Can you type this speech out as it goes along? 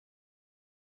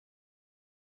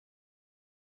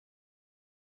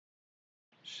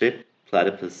Shit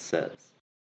Platypus Says,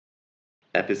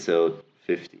 Episode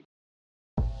 50.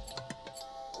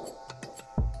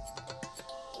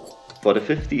 For the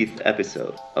 50th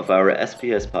episode of our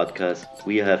SPS podcast,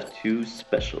 we have two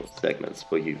special segments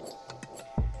for you.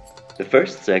 The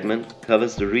first segment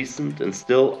covers the recent and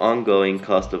still ongoing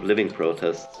cost of living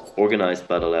protests organized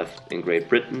by the left in Great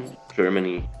Britain,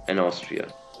 Germany, and Austria.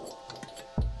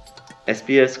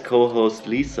 SPS co-host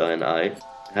Lisa and I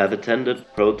have attended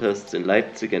protests in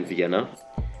Leipzig and Vienna,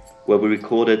 where we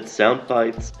recorded sound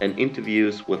bites and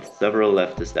interviews with several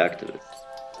leftist activists.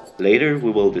 Later,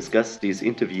 we will discuss these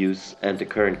interviews and the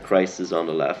current crisis on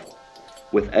the left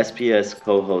with SPS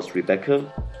co-host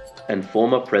Rebecca and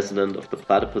former president of the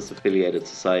platypus-affiliated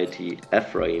society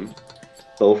Ephraim.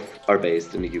 Both are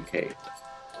based in the UK.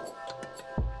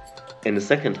 In the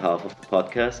second half of the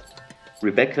podcast,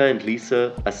 Rebecca and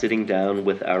Lisa are sitting down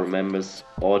with our members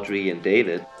Audrey and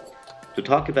David to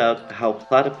talk about how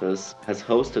Platypus has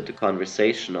hosted the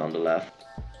conversation on the left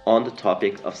on the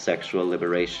topic of sexual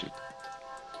liberation.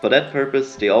 For that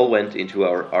purpose, they all went into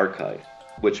our archive,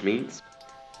 which means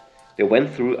they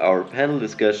went through our panel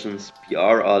discussions,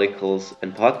 PR articles,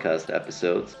 and podcast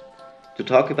episodes to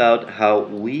talk about how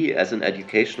we as an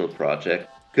educational project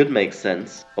could make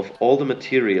sense of all the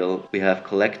material we have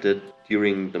collected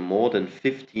during the more than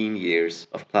 15 years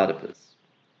of Platypus.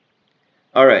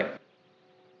 Alright,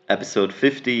 episode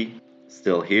 50,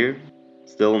 still here,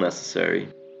 still necessary.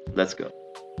 Let's go.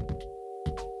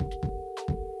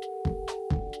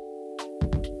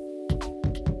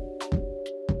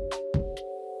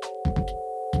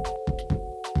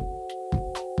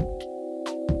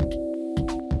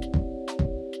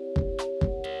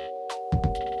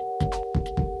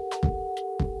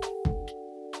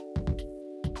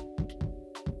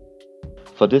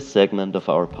 For this segment of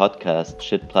our podcast,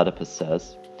 Shit Platypus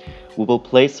Says, we will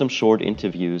play some short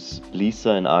interviews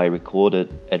Lisa and I recorded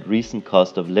at recent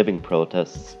cost of living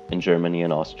protests in Germany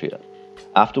and Austria.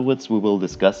 Afterwards, we will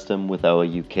discuss them with our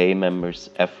UK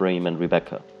members Ephraim and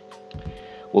Rebecca.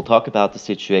 We'll talk about the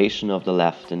situation of the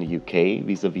left in the UK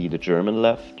vis-à-vis the German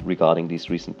left regarding these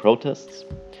recent protests.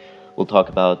 We'll talk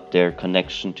about their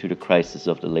connection to the crisis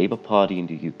of the Labour Party in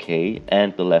the UK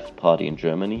and the Left Party in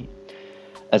Germany,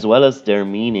 as well as their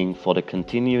meaning for the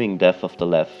continuing death of the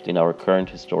left in our current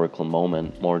historical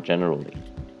moment more generally.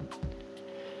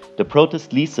 The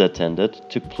protest Lisa attended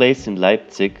took place in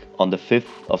Leipzig on the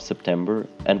 5th of September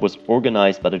and was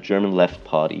organized by the German Left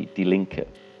Party, Die Linke.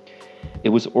 It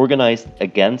was organized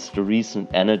against the recent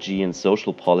energy and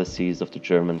social policies of the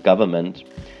German government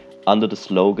under the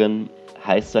slogan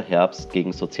Heißer Herbst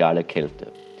gegen soziale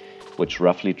Kälte, which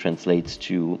roughly translates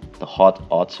to the hot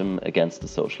autumn against the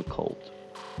social cold.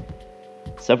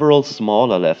 Several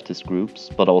smaller leftist groups,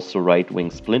 but also right-wing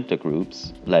splinter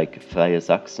groups, like Freie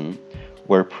Sachsen,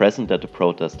 were present at the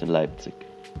protest in Leipzig.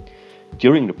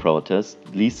 During the protest,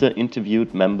 Lisa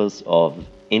interviewed members of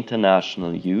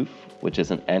International Youth, which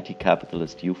is an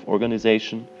anti-capitalist youth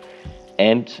organization,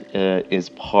 and is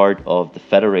part of the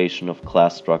Federation of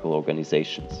Class Struggle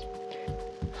Organizations.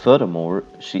 Furthermore,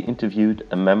 she interviewed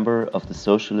a member of the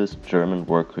Socialist German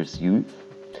Workers' Youth,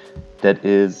 that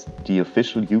is the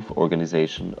official youth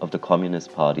organization of the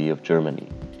Communist Party of Germany.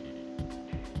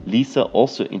 Lisa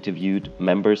also interviewed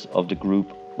members of the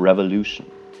group Revolution,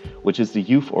 which is the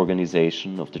youth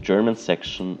organization of the German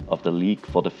section of the League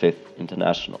for the Fifth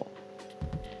International.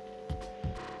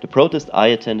 The protest I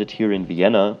attended here in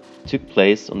Vienna took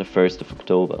place on the 1st of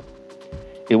October.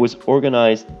 It was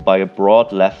organized by a broad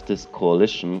leftist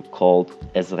coalition called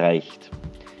Es reicht.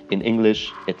 In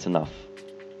English, it's enough.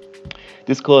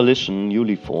 This coalition,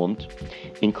 newly formed,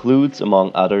 includes,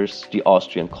 among others, the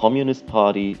Austrian Communist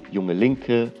Party, Junge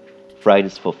Linke,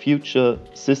 Fridays for Future,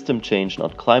 System Change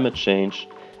Not Climate Change,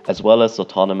 as well as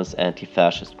autonomous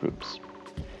anti-fascist groups.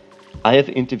 I have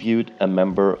interviewed a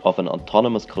member of an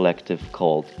autonomous collective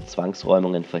called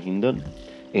Zwangsräumungen verhindern,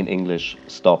 in English,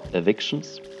 Stop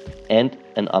Evictions, and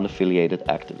an unaffiliated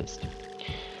activist.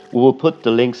 We will put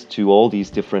the links to all these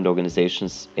different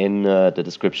organizations in the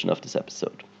description of this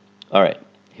episode. All right,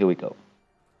 here we go.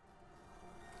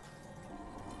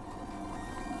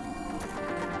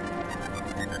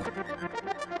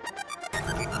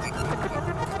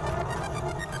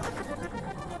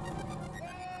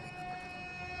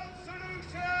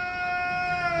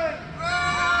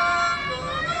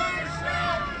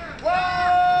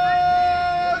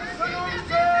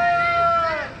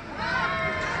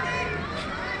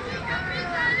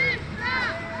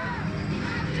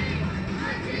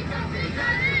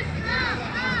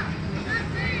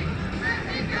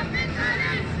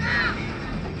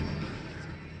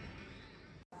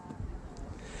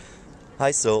 Hi,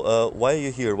 so why are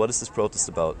you here? What is this protest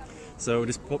about? So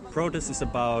this protest is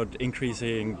about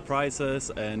increasing prices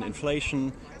and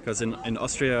inflation, because in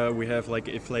Austria we have like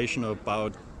inflation of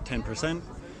about 10%,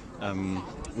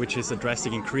 which is a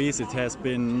drastic increase. It has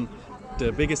been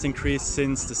the biggest increase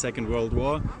since the Second World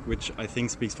War, which I think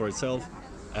speaks for itself.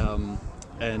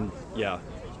 And yeah.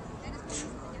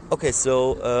 Okay,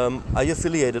 so are you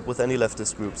affiliated with any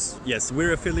leftist groups? Yes,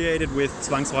 we're affiliated with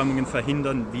Zwangsräumungen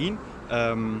verhindern Wien.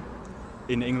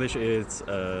 In English it's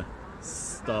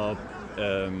Stop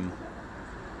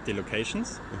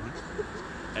Delocations.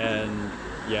 Mm-hmm. And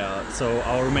yeah, so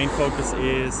our main focus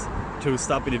is to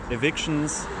stop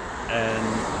evictions and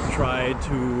try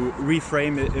to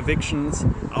reframe evictions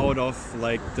out of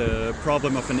like the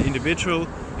problem of an individual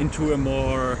into a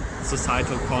more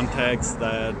societal context,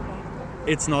 that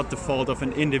it's not the fault of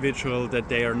an individual that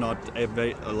they are not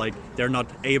they're not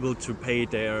able to pay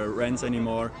their rents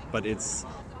anymore, but it's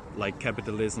like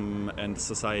capitalism and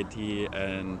society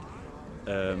and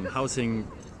housing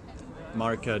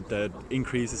market that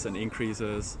increases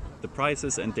the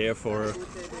prices, and therefore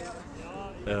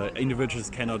individuals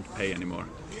cannot pay anymore.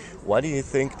 Why do you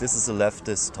think this is a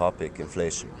leftist topic,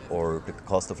 inflation or the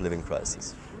cost of living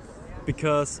crisis?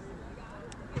 Because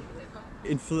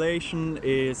inflation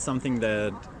is something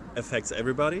that affects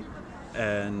everybody,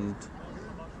 and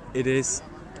it is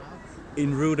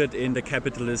enrooted in the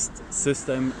capitalist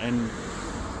system, and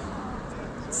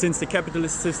since the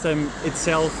capitalist system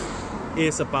itself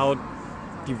is about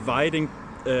dividing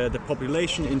the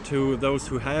population into those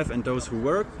who have and those who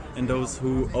work and those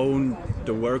who own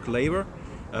the work labor,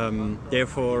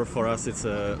 therefore for us it's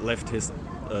a leftist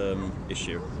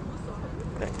issue.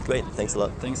 Okay, great, thanks a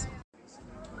lot. Thanks.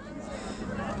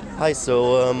 Hi,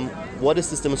 so what is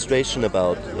this demonstration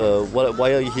about?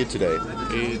 Why are you here today?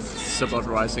 It's about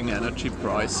rising energy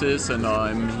prices, and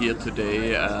I'm here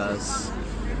today as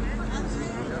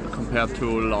compared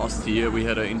to last year we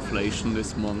had an inflation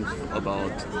this month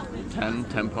about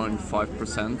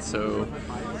 10.5%, so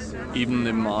even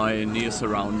in my near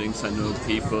surroundings I know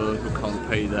people who can't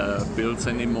pay their bills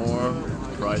anymore.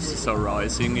 Prices are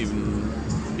rising, even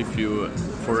if you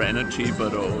for energy,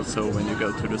 but also when you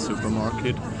go to the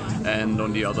supermarket. And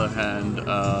on the other hand,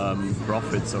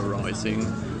 profits are rising.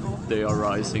 They are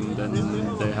rising than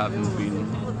they haven't been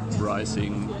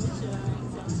rising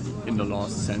in the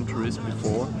last centuries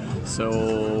before.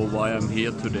 So why I'm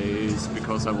here today is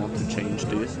because I want to change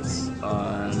this.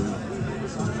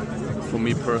 For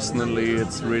me personally,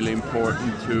 it's really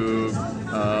important to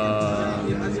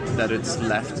that it's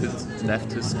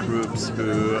leftist groups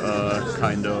who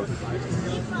kind of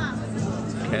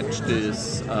catch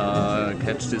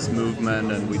this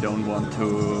movement, and we don't want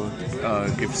to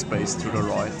give space to the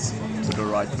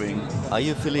right wing. Are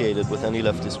you affiliated with any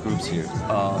leftist groups here?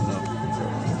 No.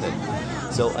 Okay.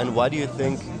 So, and why do you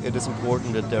think it is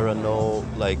important that there are no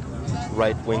like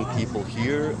right-wing people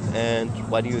here, and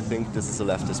why do you think this is a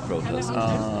leftist protest?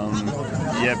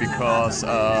 Because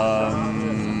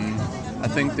I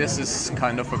think this is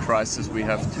kind of a crisis we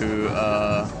have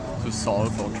to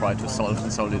solve or try to solve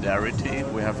in solidarity.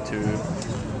 We have to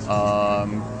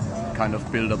kind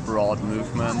of build a broad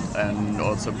movement and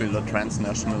also build a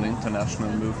transnational,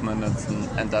 international movement,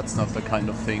 and that's not the kind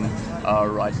of thing our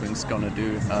right wing's gonna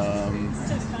do.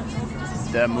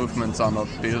 Their movements are not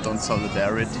built on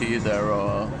solidarity. They're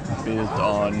built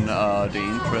on the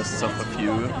interests of a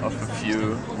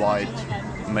few white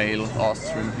male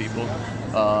Austrian people,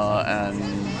 and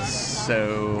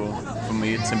so for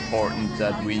me it's important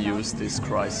that we use this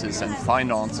crisis and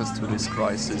find answers to this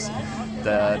crisis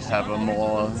that have a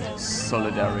more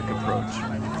solidaric approach.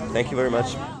 Thank you very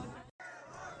much.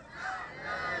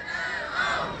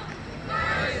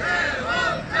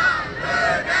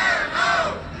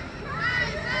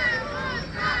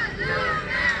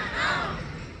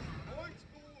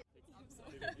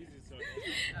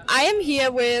 I am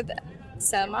here with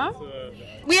Selma.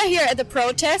 We are here at the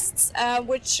protests,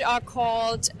 which are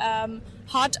called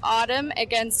Hot Autumn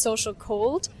Against Social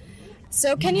Cold.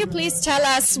 So can you please tell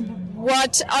us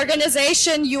what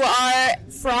organization you are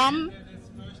from?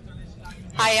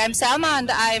 Hi, I'm Selma, and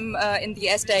I'm in the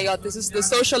SDJ. This is the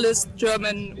Socialist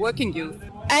German Working Youth.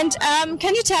 And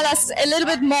can you tell us a little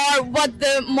bit more what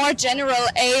the more general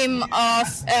aim of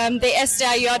the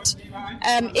SDJ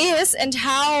is, and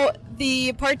how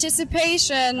the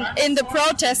participation in the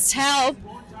protests help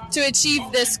to achieve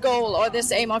this goal or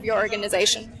this aim of your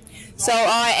organization? So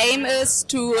our aim is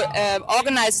to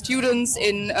organize students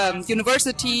in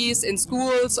universities, in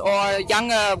schools, or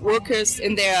younger workers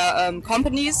in their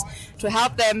companies, to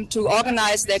help them to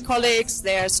organize their colleagues,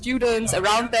 their students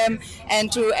around them,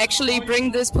 and to actually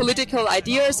bring these political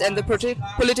ideas and the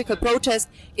political protest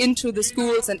into the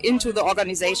schools and into the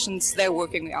organizations they're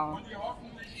working on.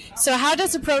 So how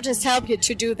does the protest help you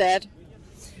to do that?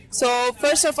 So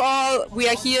first of all, we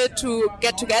are here to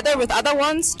get together with other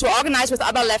ones, to organize with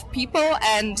other left people,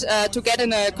 and to get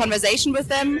in a conversation with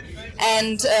them.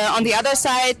 And on the other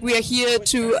side, we are here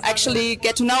to actually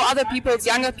get to know other people,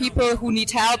 younger people who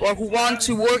need help or who want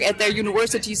to work at their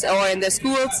universities or in their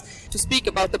schools, to speak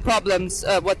about the problems,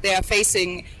 what they are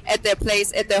facing at their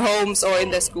place, at their homes or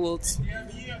in their schools.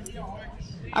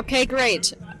 Okay,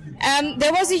 great.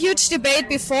 There was a huge debate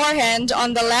beforehand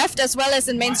on the left as well as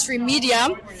in mainstream media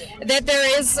that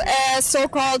there is a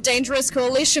so-called dangerous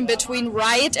coalition between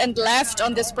right and left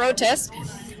on this protest.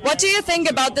 What do you think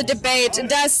about the debate?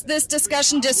 Does this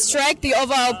discussion distract the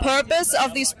overall purpose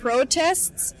of these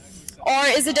protests? Or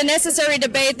is it a necessary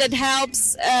debate that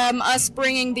helps us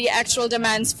bringing the actual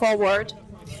demands forward?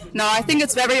 No, I think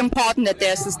it's very important that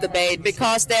there's this debate,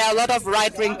 because there are a lot of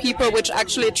right-wing people which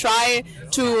actually try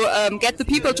to get the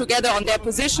people together on their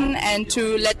position and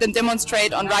to let them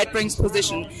demonstrate on right-wing's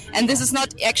position. And this is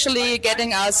not actually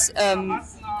getting us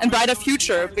a brighter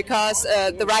future, because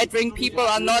the right-wing people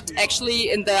are not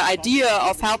actually in the idea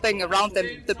of helping around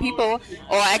the people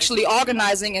or actually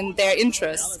organizing in their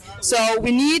interests. So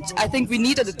I think we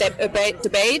need a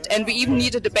debate, and we even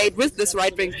need a debate with this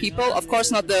right-wing people. Of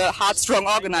course, not the hard, strong,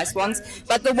 organized ones,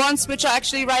 but the ones which are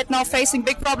actually right now facing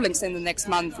big problems in the next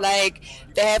month. Like,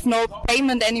 they have no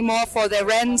payment anymore for their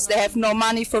rents, they have no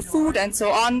money for food, and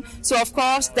so on. So, of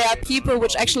course, there are people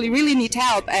which actually really need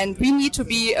help, and we need to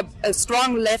be a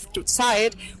strong left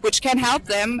side which can help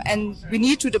them, and we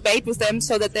need to debate with them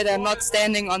so that they are not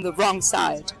standing on the wrong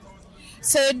side.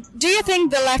 So do you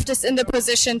think the left is in the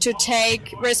position to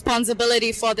take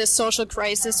responsibility for this social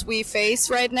crisis we face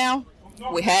right now?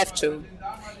 We have to.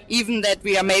 Even that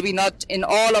we are maybe not in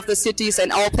all of the cities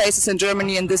and all places in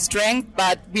Germany in this strength,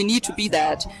 but we need to be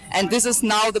that. And this is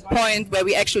now the point where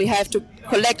we actually have to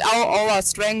collect all our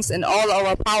strengths and all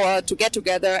our power to get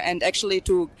together and actually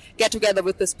to get together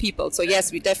with these people. So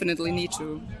yes, we definitely need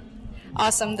to.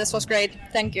 Awesome, this was great.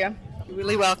 Thank you. You're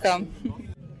really welcome.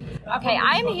 Okay,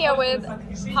 I'm here with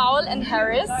Paul and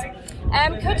Harris.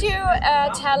 Could you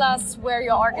tell us where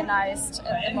you're organized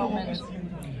at the moment?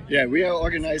 Yeah, we are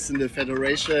organized in the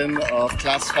Federation of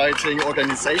Class Fighting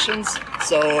Organizations.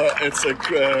 So it's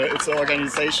an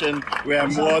organization where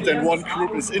more than one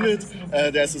group is in it.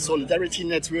 There's a solidarity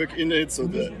network in it, so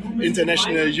the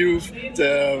International Youth,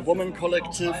 the Women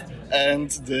Collective,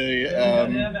 and the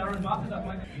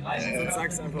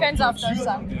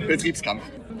Betriebskampf.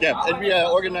 Yeah, and we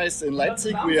are organized in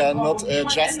Leipzig. We are not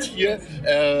just here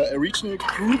a regional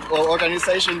group or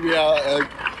organization. We are an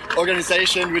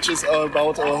organization which is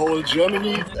about our whole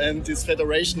Germany, and this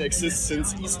federation exists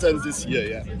since Easter this year.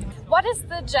 Yeah. What is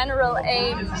the general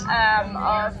aim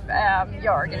of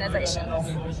your organization?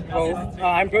 Well,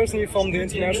 I'm personally from the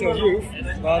International Youth,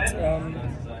 but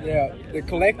the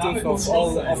collective of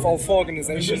all four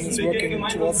organizations is working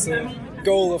towards the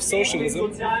goal of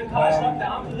socialism, and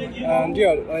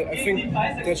I think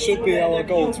that should be our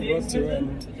goal to work to,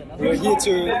 and we're here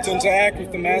to interact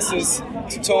with the masses,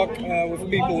 to talk with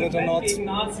people that are not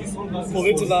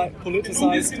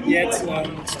politicized yet,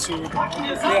 and to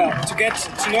get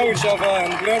to know each other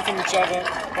and learn from each other,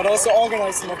 but also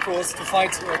organize them, of course, to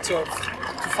fight for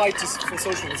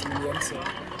socialism in the end. So.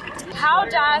 How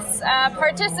does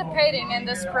participating in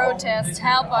this protest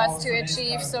help us to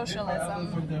achieve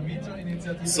socialism?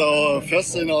 So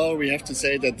first in all, we have to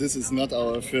say that this is not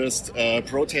our first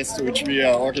protest which we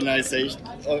are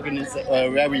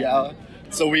where we are.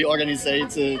 So we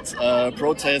organized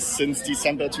protests since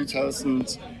December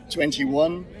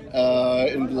 2021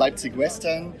 in Leipzig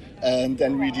Western. And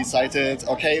then we decided,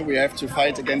 okay, we have to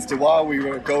fight against the war. We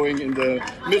were going in the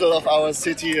middle of our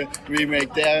city. We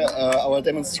make there our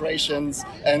demonstrations,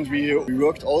 and we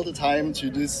worked all the time to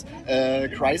this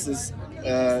crisis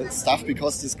stuff,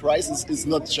 because this crisis is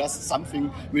not just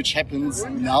something which happens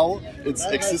now. It's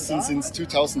existing since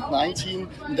 2019,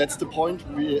 and that's the point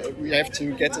we have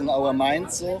to get in our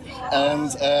minds. So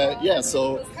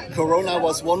Corona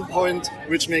was one point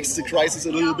which makes the crisis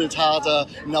a little bit harder.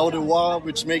 Now the war,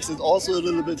 which makes it also a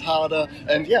little bit harder.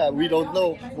 And we don't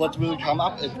know what will come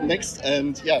up next.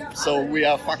 And so we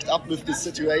are fucked up with this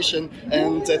situation,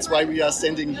 and that's why we are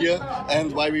standing here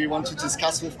and why we want to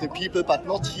discuss with the people, but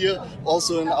not here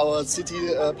also in our city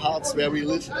parts where we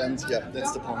live, and yeah,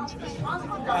 that's the point.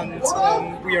 And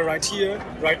we are right here,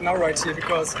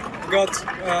 because we got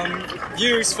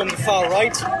views from the far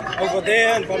right over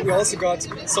there, but we also got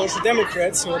social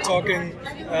democrats who are talking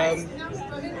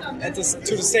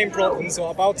to the same problems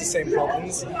or about the same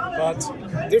problems, but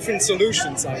different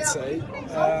solutions, I'd say.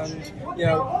 And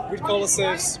yeah, we'd call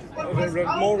ourselves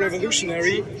more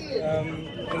revolutionary,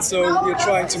 and so we're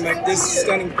trying to make this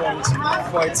standing point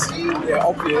quite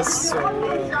obvious. So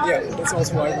that's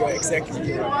also why we're exactly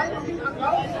here.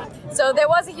 So there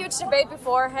was a huge debate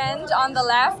beforehand on the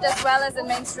left as well as in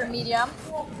mainstream media,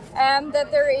 that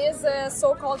there is a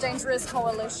so-called dangerous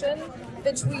coalition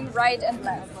between right and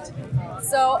left.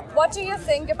 So what do you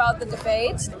think about the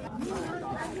debate?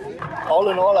 All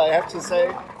in all, I have to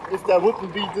say, if there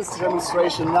wouldn't be this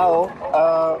demonstration now,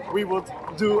 we would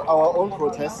do our own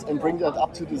protests and bring that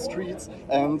up to the streets.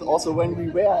 And also when we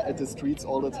were at the streets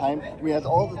all the time, we had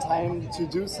all the time to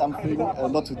do something,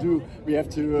 we have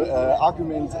to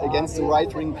argument against the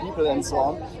right-wing people and so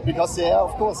on, because they are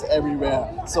of course everywhere.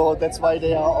 So that's why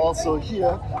they are also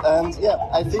here. And yeah,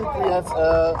 I think we have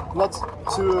not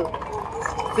to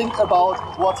think about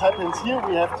what happened here,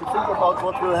 we have to think about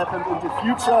what will happen in the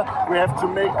future. We have to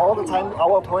make all the time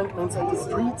our appointments at the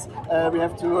streets. We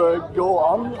have to go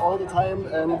on all the time,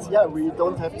 and yeah, we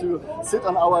don't have to sit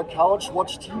on our couch,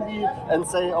 watch TV and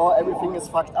say, oh, everything is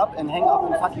fucked up and hang up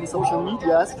in fucking social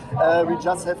medias. We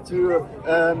just have to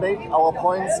make our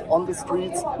points on the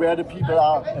streets where the people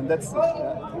are, and that's it.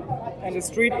 Yeah. And the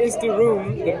street is the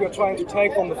room that we're trying to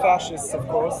take from the fascists, of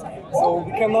course. So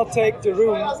we cannot take the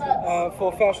room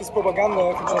for fascist propaganda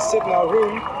if we just sit in our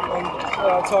room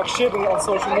and talk shit on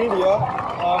social media.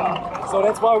 So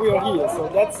that's why we are here. So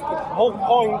that's the whole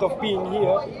point of being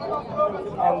here.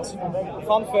 And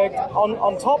fun fact,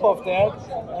 on top of that,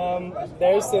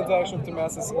 there is the interaction of the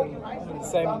masses in the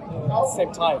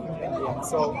same time.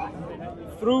 So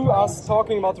through us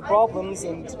talking about the problems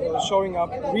and showing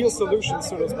up real solutions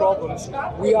to those problems,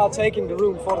 we are taking the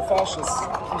room for the fascists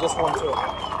in just one turn.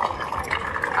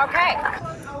 Okay.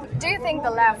 Do you think the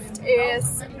left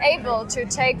is able to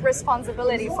take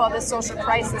responsibility for the social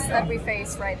crisis that we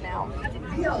face right now?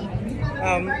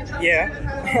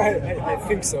 I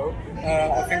think so.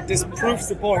 I think this proves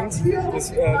the point, this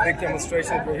big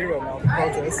demonstration that we're here right now, the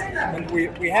protest, and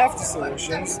we have the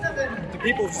solutions. The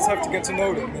people just have to get to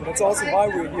know them, and that's also why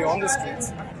we're here on the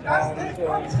streets. And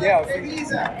I think we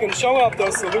can show up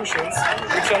those solutions,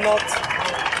 which are not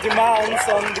demands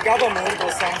on the government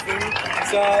or something.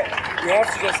 So we have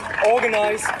to just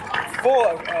organize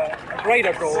for a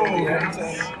greater goal in the end.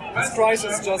 This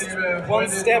crisis is just one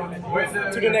step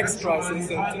to the next crisis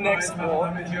and the next war.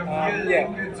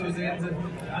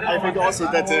 I think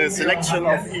also that the selection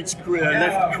of each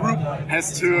left group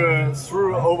has to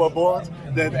throw overboard,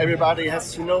 that everybody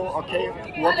has to know, okay,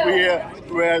 what we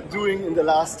were doing in the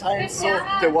last time. So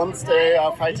the ones, they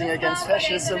are fighting against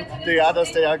fascism, the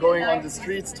others, they are going on the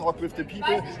streets, talk with the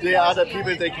people, the other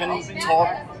people, they can talk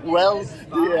well,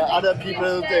 the other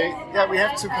people, we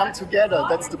have to come together,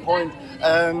 that's the point.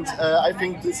 And I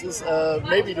think this is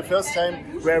maybe the first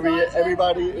time where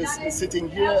everybody is sitting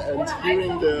here and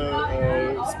hearing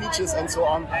the speeches and so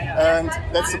on, and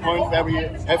that's the point where we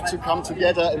have to come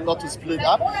together and not to split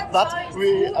up. But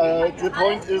the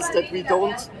point is that we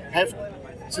don't have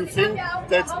to think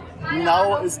that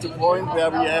now is the point where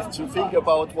we have to think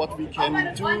about what we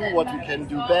can do, what we can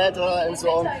do better, and so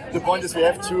on. The point is we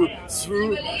have to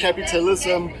throw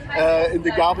capitalism in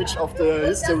the garbage of the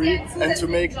history and to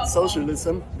make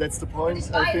socialism. That's the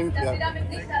point, I think.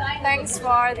 Yeah. Thanks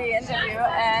for the interview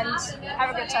and have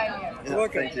a good time here. Yeah,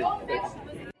 thank you.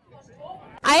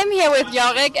 I am here with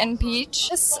Jorik and Peach.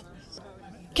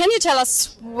 Can you tell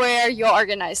us where you're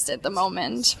organized at the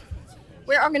moment?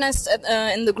 We're organized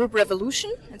in the group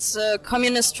Revolution. It's a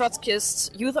communist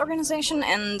Trotskyist youth organization,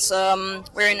 and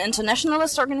we're an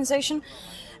internationalist organization.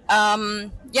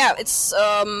 It's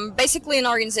basically an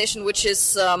organization which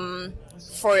is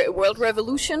for a world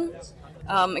revolution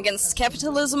against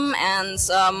capitalism, and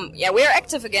we're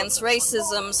active against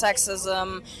racism,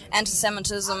 sexism,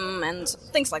 anti-Semitism, and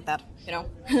things like that. You know.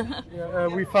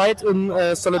 We fight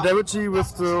in solidarity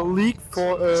with the League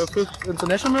for Fifth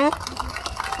International.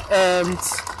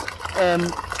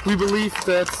 And we believe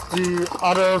that the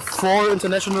other four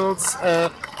internationals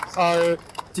are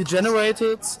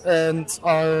degenerated and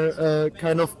are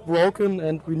kind of broken,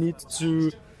 and we need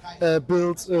to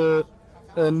build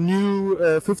a new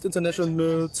Fifth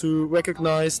International to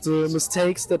recognize the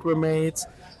mistakes that were made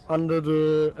under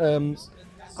the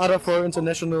other four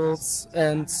internationals,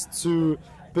 and to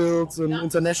build an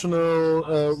international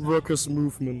workers'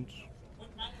 movement.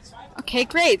 Okay,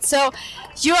 great. So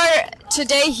you are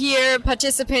today here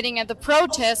participating at the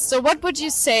protest. So what would you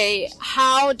say,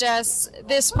 how does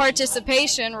this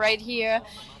participation right here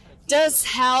does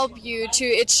help you to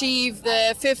achieve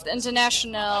the 5th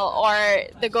International or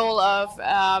the goal of,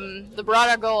 the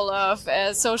broader goal of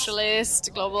a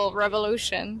socialist global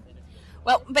revolution?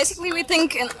 Well, basically we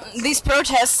think these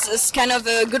protests is kind of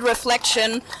a good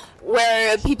reflection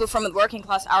where people from the working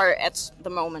class are at the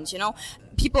moment, you know.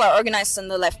 People are organized in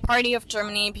the Left Party of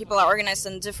Germany, people are organized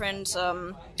in different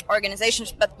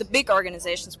organizations, but the big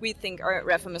organizations we think are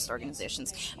reformist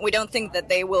organizations. We don't think that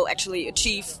they will actually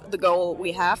achieve the goal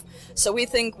we have. So we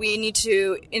think we need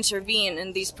to intervene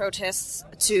in these protests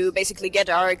to basically get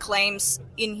our claims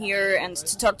in here and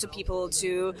to talk to people,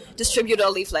 to distribute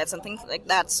our leaflets and things like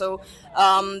that. So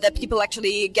that people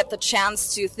actually get the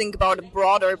chance to think about a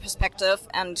broader perspective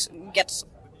and get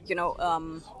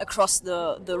across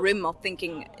the rim of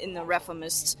thinking in a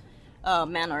reformist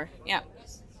manner. Yeah.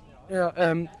 Yeah,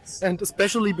 and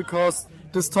especially because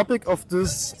this topic of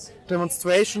this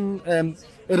demonstration,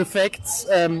 it affects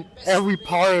every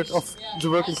part of the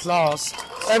working class.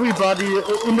 Everybody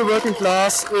in the working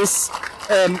class is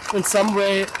in some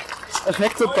way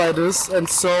affected by this, and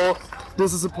so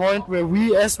this is a point where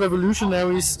we as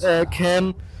revolutionaries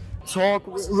can talk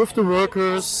with the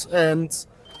workers and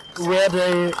where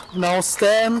they now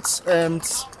stand and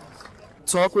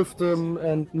talk with them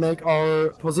and make our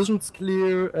positions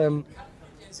clear and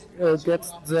get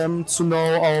them to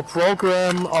know our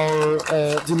program, our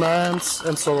demands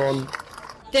and so on.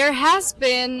 There has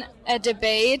been a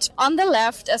debate on the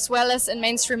left as well as in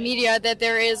mainstream media that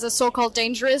there is a so-called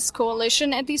dangerous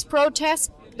coalition at these protests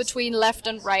between left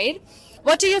and right.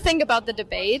 What do you think about the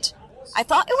debate? I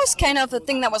thought it was kind of a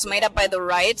thing that was made up by the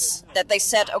right, that they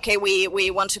said, okay,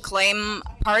 we want to claim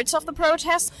parts of the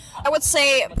protest. I would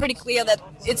say pretty clear that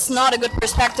it's not a good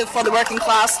perspective for the working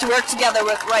class to work together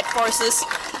with right forces,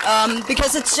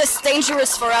 because it's just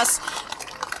dangerous for us.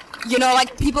 You know,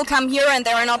 like people come here and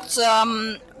they're not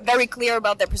very clear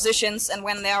about their positions, and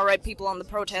when there are right people on the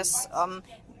protests,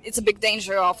 it's a big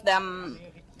danger of them,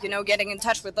 getting in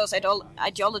touch with those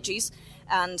ideologies.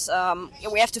 And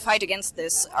we have to fight against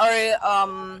this.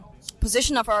 Our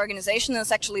position of our organization is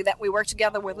actually that we work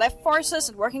together with left forces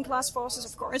and working class forces,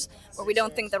 of course, but we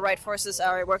don't think the right forces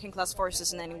are working class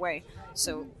forces in any way.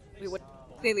 So we would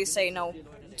clearly say, no,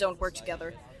 don't work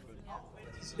together.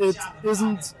 It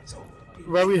isn't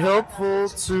very helpful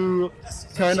to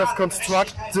kind of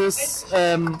construct this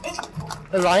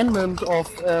alignment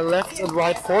of left and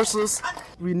right forces.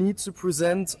 We need to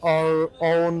present our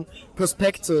own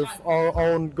perspective, our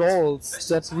own goals,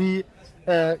 that we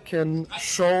can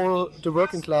show the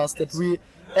working class that we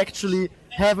actually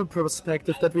have a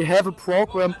perspective, that we have a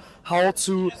program how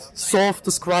to solve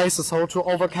this crisis, how to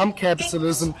overcome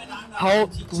capitalism, how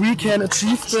we can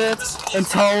achieve that, and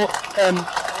how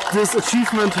this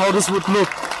achievement, how this would look.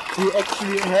 We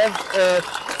actually have a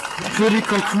pretty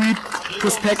concrete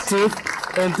perspective,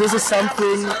 and this is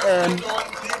something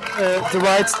the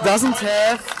right doesn't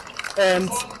have, and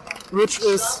which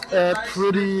is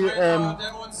pretty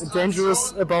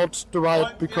dangerous about the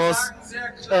right, because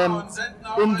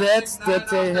in that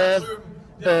they have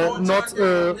not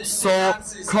a so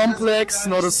complex,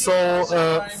 not a so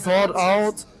thought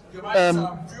out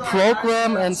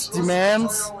program and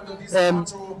demands.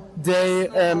 They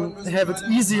have it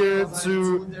easier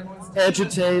to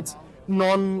agitate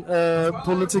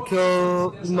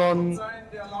non-political,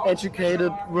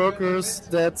 non-educated workers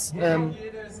that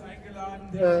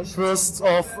first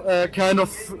off kind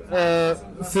of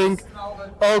think,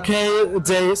 okay,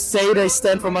 they say they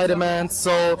stand for my demands,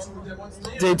 so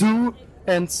they do,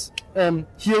 and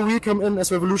here we come in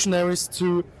as revolutionaries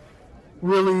to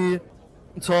really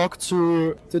talk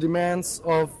to the demands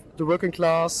of the working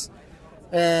class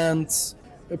and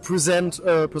present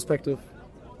a perspective.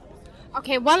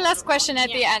 Okay, one last question at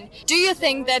the end. Do you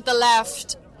think that the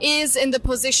left is in the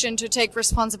position to take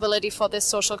responsibility for this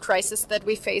social crisis that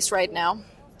we face right now?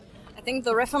 I think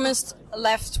the reformist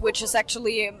left, which is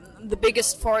actually the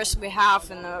biggest force we have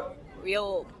in the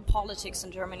real politics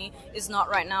in Germany, is not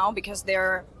right now because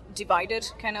they're divided,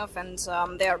 kind of, and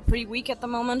they're pretty weak at the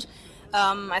moment.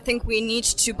 I think we need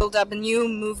to build up a new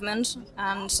movement,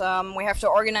 and we have to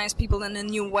organize people in a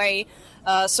new way.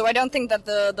 So I don't think that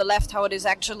the left, how it is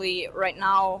actually right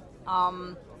now,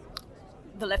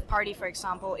 the Left Party, for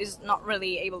example, is not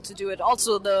really able to do it.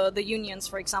 Also, the unions,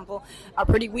 for example, are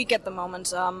pretty weak at the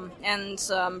moment, and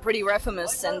pretty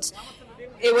reformist. And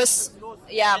it was,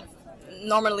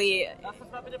 normally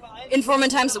in former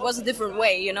times it was a different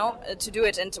way, to do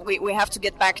it, and we have to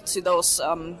get back to those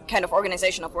kind of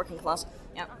organization of working class.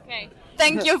 Yeah. Okay.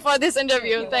 Thank you for this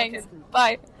interview. Thanks.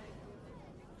 Bye.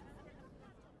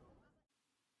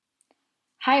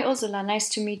 Hi Ursula, nice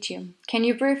to meet you. Can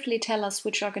you briefly tell us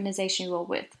which organization you are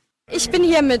with? Ich bin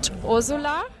hier mit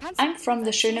Ursula. I'm from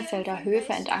the Schönefelder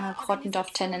Höfe and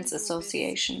Anger-Krottendorf Tenants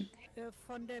Association.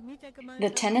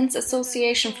 The Tenants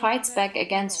Association fights back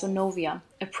against Vonovia,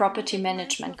 a property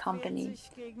management company.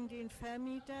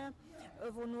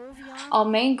 Our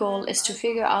main goal is to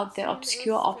figure out their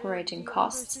obscure operating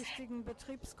costs,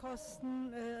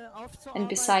 and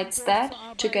besides that,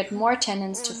 to get more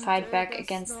tenants to fight back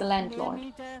against the landlord.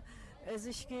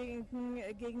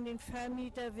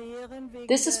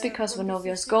 This is because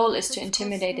Vonovia's goal is to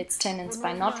intimidate its tenants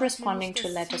by not responding to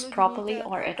letters properly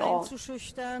or at all.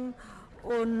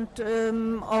 Und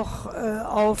auch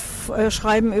auf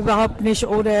Schreiben überhaupt nicht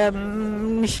oder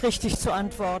nicht richtig zu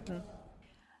antworten.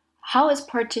 How is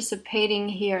participating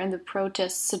here in the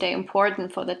protests today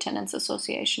important for the Tenants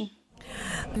Association?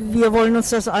 Wir wollen uns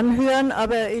das anhören,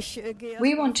 aber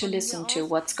we want to listen to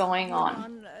what's going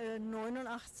on.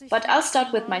 But I'll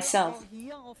start with myself.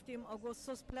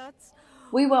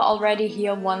 We were already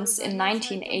here once in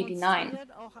 1989,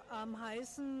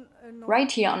 right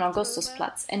here on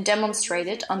Augustusplatz, and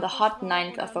demonstrated on the hot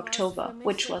 9th of October,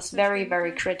 which was very,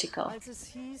 very critical.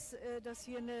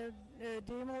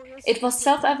 It was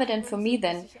self-evident for me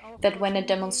then that when a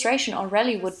demonstration or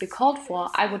rally would be called for,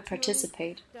 I would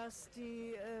participate.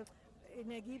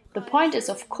 The point is,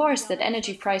 of course, that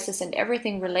energy prices and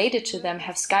everything related to them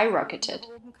have skyrocketed.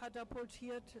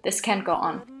 This can't go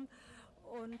on.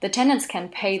 The tenants can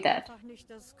pay that.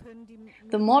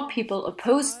 The more people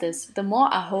oppose this, the more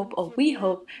I hope, or we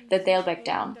hope, that they'll back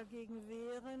down.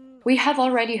 We have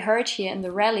already heard here in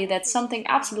the rally that something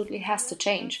absolutely has to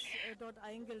change.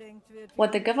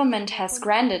 What the government has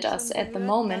granted us at the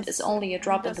moment is only a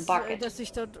drop in the bucket. Dass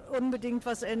sich dort unbedingt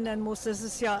was ändern muss. Das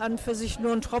ist ja an für sich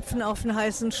nur ein Tropfen auf den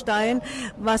heißen Stein,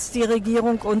 was die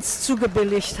Regierung uns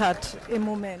zugebilligt hat im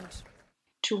Moment.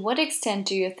 To what extent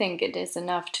do you think it is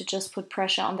enough to just put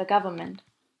pressure on the government?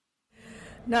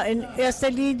 Na, in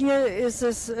erster Linie ist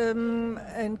es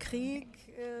ein Krieg.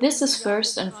 This is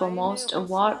first and foremost a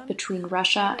war between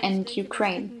Russia and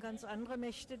Ukraine.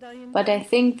 But I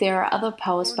think there are other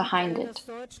powers behind it.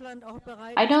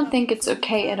 I don't think it's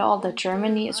okay at all that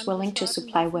Germany is willing to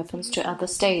supply weapons to other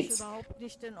states.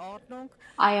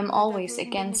 I am always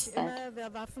against that.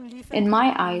 In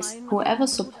my eyes, whoever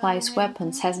supplies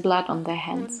weapons has blood on their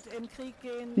hands.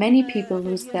 Many people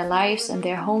lose their lives and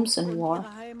their homes in war.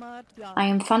 I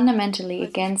am fundamentally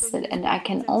against it, and I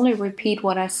can only repeat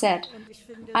what I said.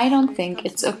 I don't think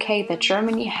it's okay that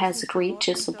Germany has agreed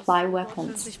to supply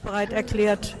weapons.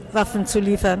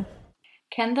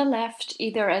 Can the left,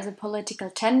 either as a political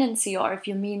tendency or if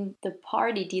you mean the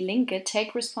party Die Linke,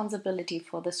 take responsibility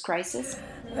for this crisis?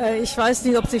 Ich weiß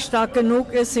nicht, ob sie stark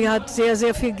genug ist. Sie hat sehr,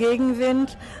 sehr viel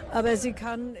Gegenwind, aber sie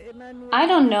kann immer nur. I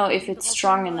don't know if it's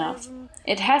strong enough.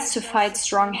 It has to fight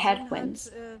strong headwinds.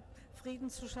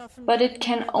 But it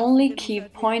can only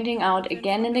keep pointing out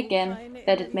again and again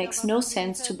that it makes no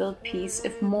sense to build peace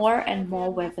if more and more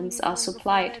weapons are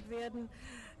supplied.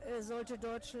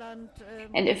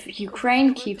 And if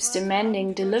Ukraine keeps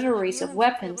demanding deliveries of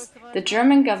weapons, the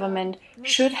German government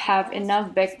should have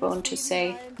enough backbone to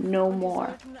say no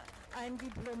more.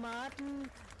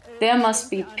 There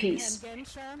must be peace.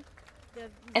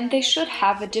 And they should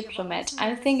have a diplomat.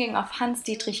 I'm thinking of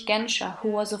Hans-Dietrich Genscher, who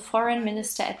was a foreign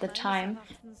minister at the time,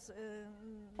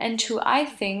 and who I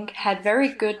think had very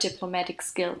good diplomatic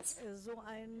skills.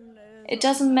 It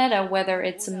doesn't matter whether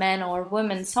it's a man or a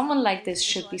woman, someone like this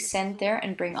should be sent there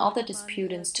and bring all the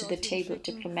disputants to the table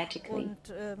diplomatically.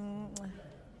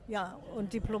 Ja,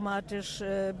 und diplomatisch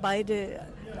beide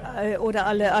oder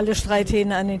alle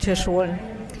Streithähne an den Tisch holen.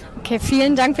 Okay,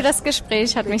 vielen Dank für das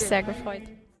Gespräch, hat mich sehr gefreut.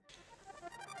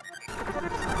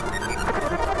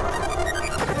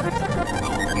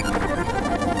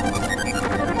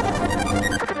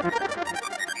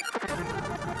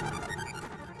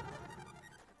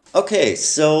 Okay,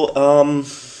 so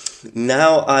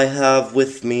now I have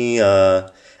with me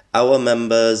our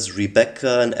members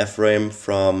Rebecca and Ephraim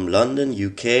from London,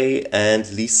 UK,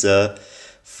 and Lisa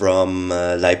from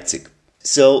Leipzig.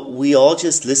 So we all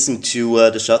just listened to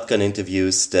the shotgun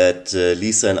interviews that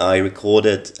Lisa and I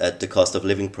recorded at the cost of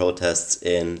living protests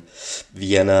in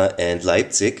Vienna and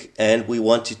Leipzig, and we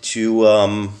wanted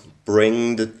to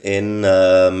bring in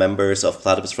members of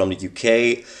Platypus from the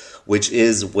UK, which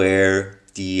is where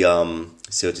the,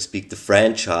 so to speak, the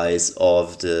franchise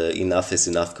of the Enough is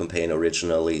Enough campaign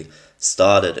originally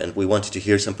started. And we wanted to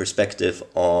hear some perspective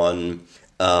on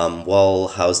well,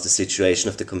 how's the situation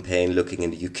of the campaign looking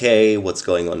in the UK? What's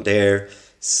going on there?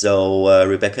 So,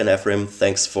 Rebecca and Ephraim,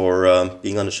 thanks for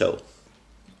being on the show.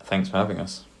 Thanks for having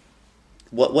us.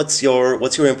 What's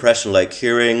your impression like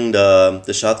hearing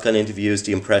the shotgun interviews,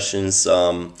 the impressions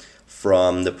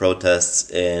from the protests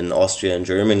in Austria and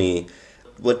Germany?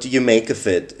 What do you make of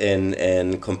it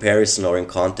in comparison or in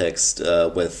context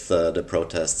with the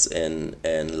protests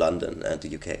in London and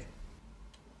the UK?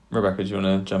 Rebecca, do you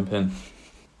want to jump in?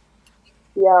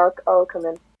 Yeah, I'll come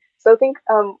in. So I think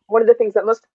one of the things that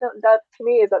most stood out to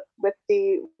me is that with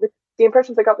the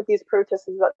impressions I got with these protests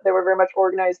is that they were very much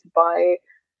organized by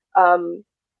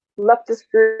leftist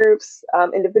groups,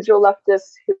 individual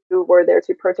leftists who were there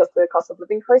to protest the cost of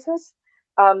living crisis.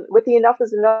 With the Enough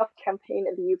is Enough campaign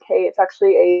in the UK, it's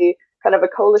actually a kind of a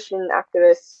coalition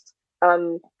activist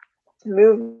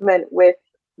movement with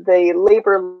the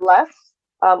Labour left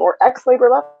or ex-Labour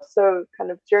left. So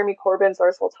kind of Jeremy Corbyn,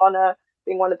 Zara Sultana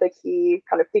being one of the key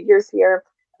kind of figures here,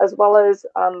 as well as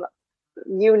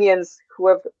unions who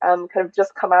have kind of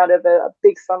just come out of a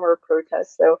big summer of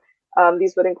protests. So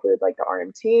these would include like the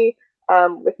RMT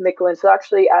with Mick Lynch. So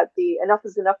actually at the Enough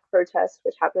is Enough protest,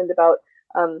 which happened about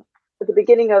at the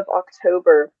beginning of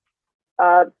October,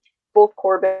 both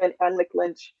Corbyn and Mick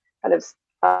Lynch kind of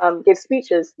gave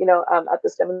speeches, at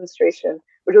this demonstration,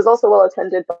 which was also well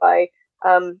attended by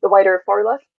the wider far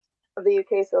left of the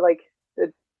UK. So like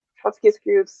the Trotskyist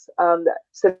groups, the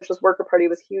Socialist Worker Party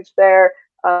was huge there.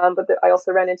 But I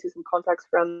also ran into some contacts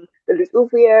from the Lutte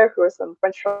Ouvrière, who are some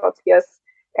French Trotskyists,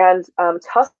 and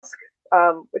Tusk,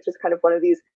 which is kind of one of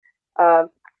these,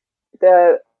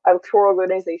 the electoral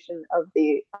organization of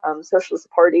the Socialist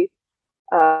Party,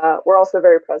 were also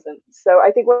very present. So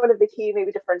I think one of the key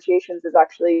maybe differentiations is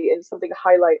actually, and something to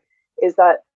highlight, is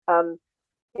that,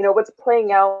 what's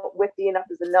playing out with the Enough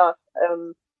is Enough,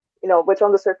 which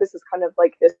on the surface is kind of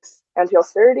like this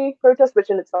anti-austerity protest, which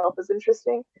in itself is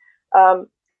interesting.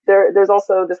 There's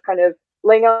also this kind of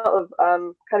laying out of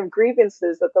kind of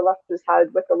grievances that the left has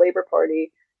had with the Labour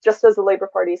Party, just as the Labour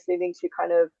Party is seeming to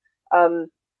kind of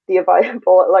be a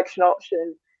viable election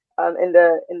option in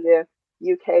the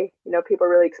UK. People are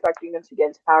really expecting them to get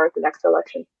into power at the next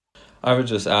election. I would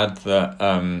just add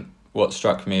that what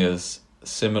struck me as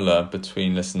similar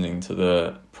between listening to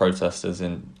the protesters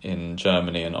in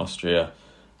Germany and Austria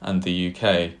and the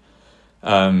UK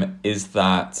is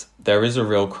that there is a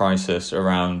real crisis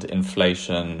around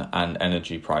inflation and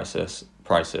energy prices,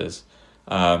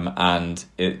 and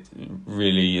it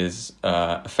really is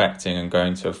affecting and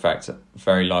going to affect a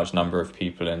very large number of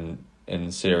people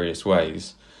in serious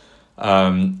ways.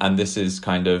 And this is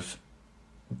kind of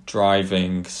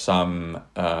driving some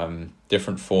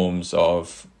different forms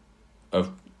of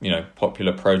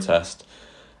popular protest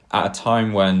at a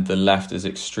time when the left is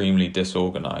extremely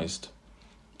disorganized.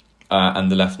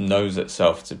 And the left knows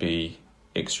itself to be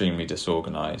extremely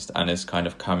disorganized and is kind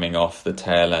of coming off the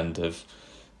tail end of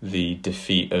the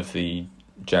defeat of the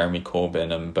Jeremy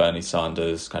Corbyn and Bernie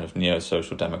Sanders kind of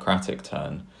neo-social democratic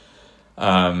turn.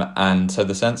 And so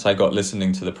the sense I got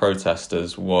listening to the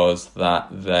protesters was that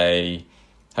they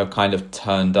have kind of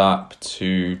turned up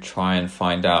to try and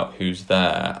find out who's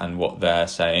there and what they're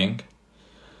saying.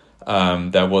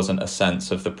 There wasn't a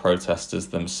sense of the protesters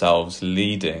themselves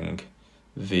leading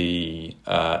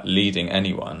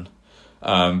anyone,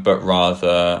 but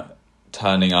rather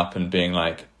turning up and being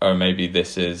like, oh, maybe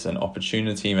this is an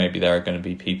opportunity, maybe there are going to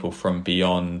be people from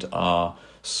beyond our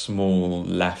small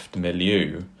left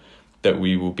milieu that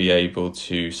we will be able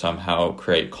to somehow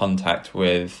create contact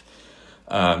with,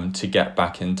 to get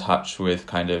back in touch with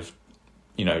kind of,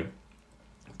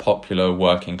 popular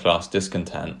working class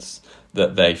discontents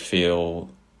that they feel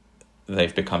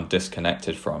they've become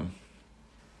disconnected from.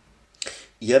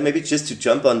 Yeah, maybe just to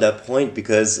jump on that point,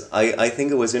 because I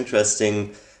think it was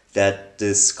interesting that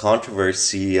this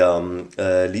controversy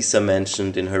Lisa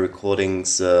mentioned in her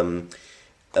recordings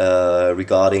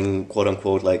regarding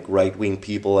quote-unquote like right-wing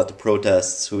people at the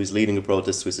protests, who is leading the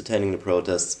protests, who is attending the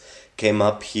protests, came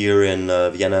up here in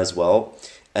Vienna as well.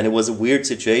 And it was a weird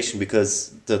situation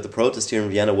because the protest here in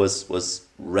Vienna was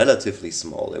relatively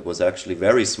small. It was actually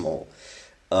very small.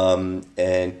 And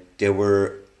there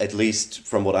were, at least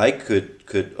from what I could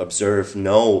observe,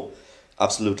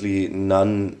 absolutely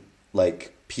none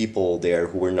like people there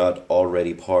who were not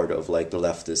already part of like the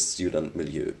leftist student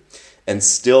milieu. And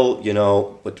still,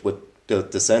 what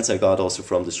the sense I got also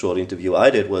from the short interview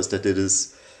I did was that it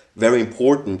is very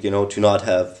important, to not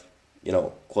have,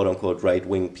 quote unquote right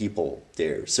wing people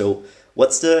there. So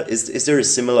is there a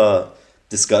similar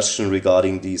discussion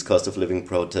regarding these cost of living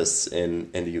protests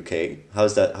in the UK?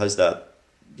 How's that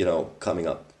coming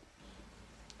up?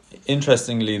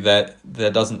 interestingly,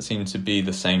 there doesn't seem to be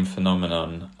the same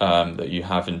phenomenon that you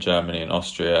have in Germany and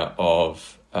Austria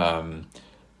of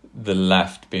the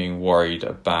left being worried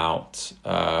about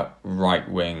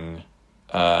right-wing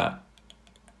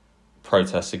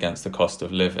protests against the cost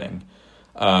of living.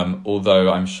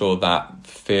 Although I'm sure that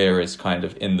fear is kind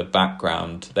of in the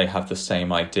background, they have the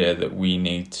same idea that we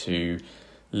need to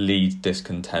lead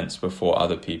discontents before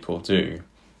other people do.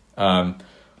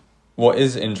 What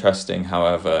is interesting,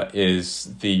 however,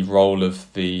 is the role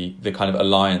of the kind of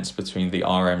alliance between the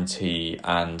RMT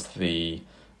and the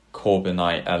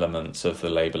Corbynite elements of the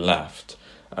Labour left.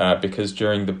 Because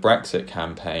during the Brexit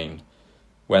campaign,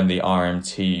 when the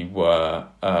RMT were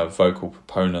vocal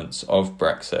proponents of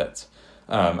Brexit,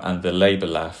 and the Labour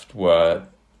left were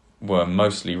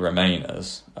mostly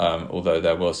Remainers, although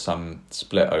there was some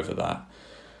split over that.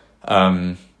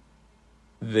 One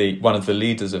of the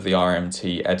leaders of the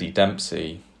RMT, Eddie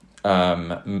Dempsey,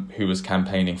 who was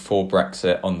campaigning for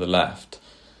Brexit on the left,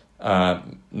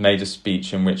 made a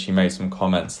speech in which he made some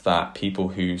comments that people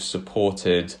who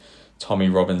supported Tommy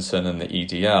Robinson and the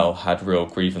EDL had real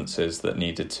grievances that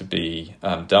needed to be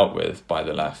dealt with by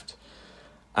the left.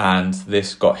 And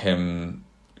this got him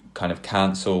kind of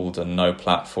cancelled and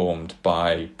no-platformed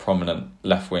by prominent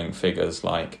left-wing figures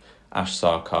like Ash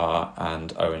Sarkar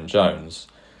and Owen Jones.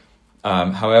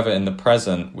 However, in the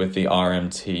present, with the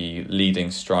RMT leading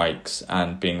strikes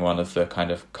and being one of the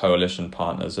kind of coalition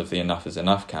partners of the Enough is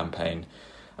Enough campaign,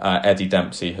 Eddie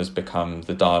Dempsey has become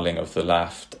the darling of the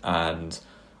left, and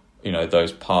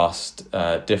those past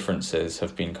differences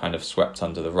have been kind of swept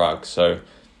under the rug. So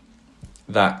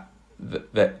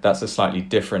that's a slightly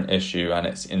different issue, and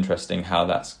it's interesting how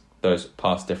those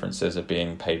past differences are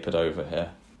being papered over here.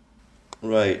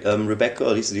 Right. Rebecca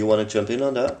or Lisa, do you want to jump in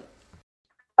on that?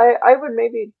 I would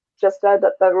maybe just add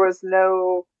that there was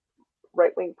no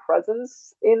right-wing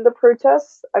presence in the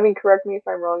protests. I mean, correct me if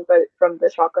I'm wrong, but from the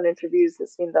shotgun interviews, it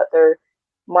seemed that there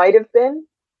might have been.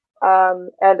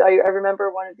 And I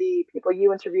remember one of the people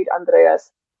you interviewed,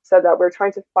 Andreas, said that we're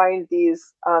trying to find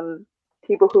these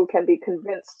people who can be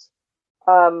convinced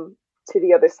to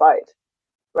the other side,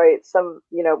 right?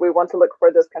 We want to look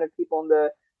for those kind of people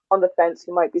on the fence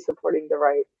who might be supporting the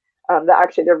right. That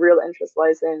actually their real interest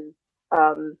lies in,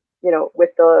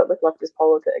 with leftist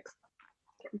politics.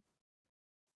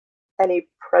 Any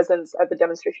presence at the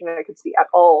demonstration I could see at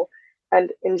all,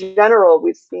 and in general,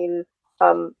 we've seen,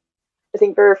 I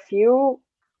think, very few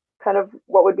kind of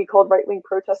what would be called right-wing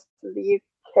protests in the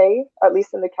UK, at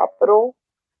least in the capital,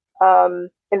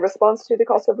 in response to the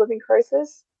cost of living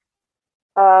crisis.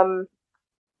 I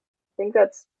think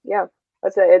that's it.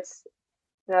 It's,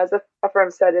 as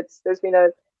Ephraim said, there's been a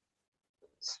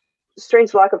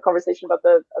strange lack of conversation about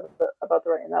the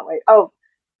right in that way.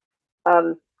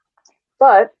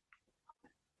 But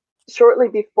shortly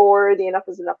before the Enough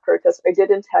is Enough protest, I did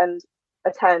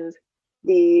attend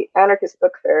the Anarchist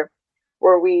Book Fair,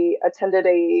 where we attended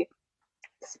a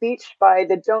speech by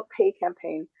the Don't Pay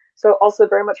campaign. So also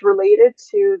very much related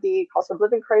to the cost of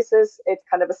living crisis. It's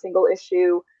kind of a single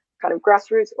issue, kind of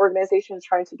grassroots organizations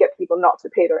trying to get people not to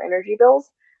pay their energy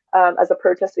bills, as a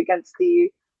protest against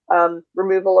the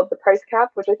removal of the price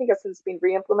cap, which I think has since been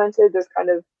re-implemented. There's kind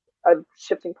of a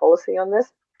shifting policy on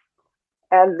this.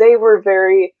 And they were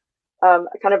very,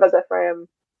 kind of as Ephraim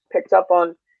picked up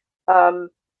on,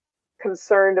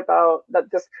 concerned about that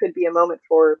this could be a moment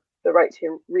for the right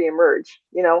to re-emerge.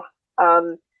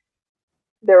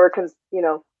 There were,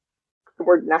 the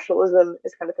word nationalism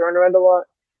is kind of thrown around a lot.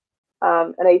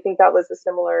 And I think that was a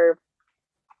similar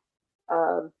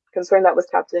concern that was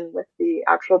tapped in with the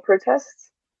actual protests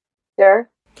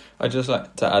there. I'd just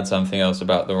like to add something else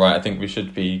about the right. I think we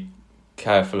should be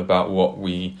careful about what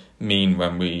we mean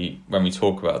when we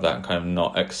talk about that and kind of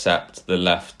not accept the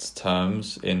left's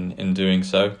terms in doing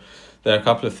so. There are a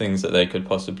couple of things that they could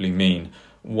possibly mean.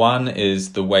 One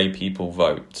is the way people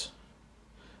vote.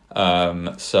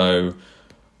 So,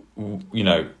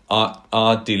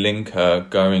 are Die Linke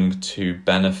going to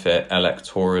benefit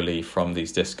electorally from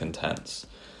these discontents?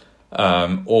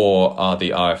 Or are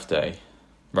the AfD?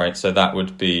 Right, so that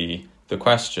would be the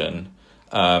question.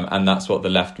 And that's what the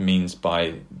left means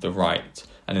by the right.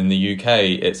 And in the UK,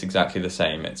 it's exactly the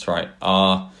same. It's right.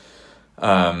 Are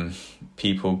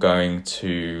people going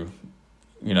to,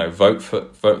 vote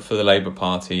for the Labour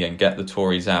Party and get the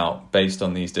Tories out based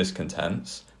on these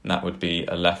discontents? And that would be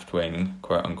a left-wing,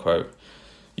 quote unquote,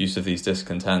 use of these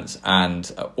discontents.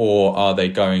 Or are they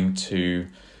going to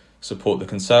support the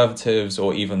Conservatives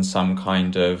or even some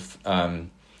kind of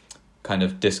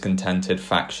discontented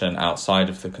faction outside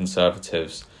of the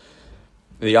Conservatives?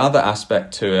 The other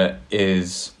aspect to it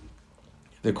is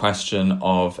the question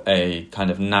of a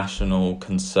kind of national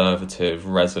conservative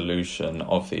resolution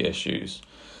of the issues.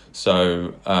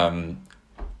 So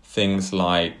things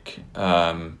like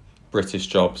British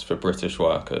jobs for British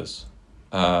workers,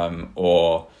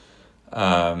 or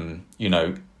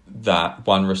that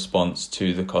one response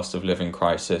to the cost of living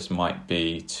crisis might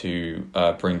be to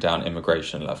bring down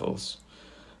immigration levels.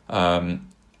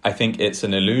 I think it's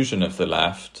an illusion of the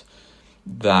left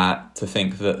that to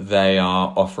think that they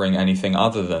are offering anything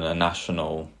other than a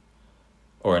national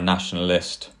or a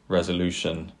nationalist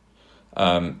resolution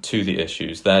to the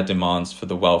issues. Their demands for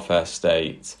the welfare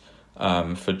state,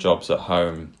 for jobs at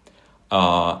home,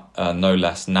 are no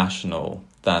less national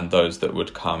than those that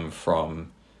would come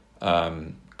from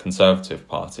conservative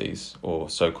parties or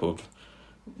so-called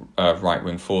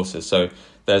right-wing forces. So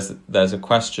there's a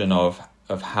question of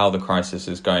how the crisis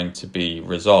is going to be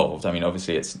resolved. I mean,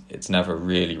 obviously it's never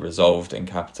really resolved in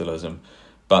capitalism,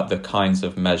 but the kinds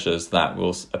of measures that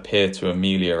will appear to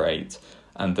ameliorate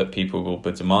and that people will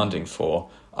be demanding for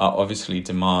are obviously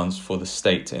demands for the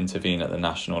state to intervene at the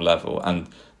national level. And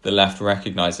the left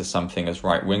recognises something as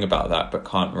right-wing about that, but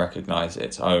can't recognise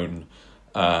its own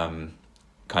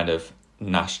kind of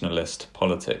nationalist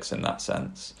politics in that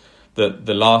sense.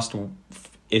 The last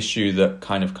issue that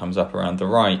kind of comes up around the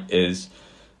right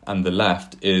and the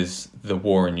left is the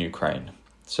war in Ukraine.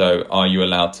 So are you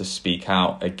allowed to speak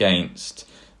out against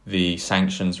the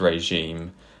sanctions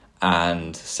regime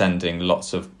and sending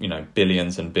lots of,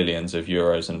 billions and billions of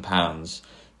euros and pounds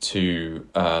to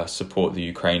support the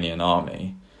Ukrainian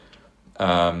army,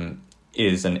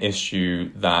 is an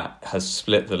issue that has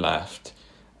split the left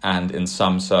and in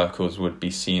some circles would be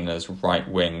seen as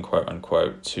right-wing, quote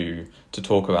unquote, to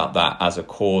talk about that as a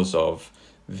cause of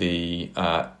the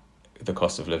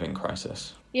cost of living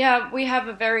crisis. Yeah, we have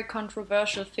a very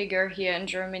controversial figure here in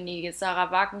Germany, Sarah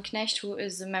Wagenknecht, who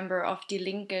is a member of Die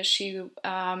Linke.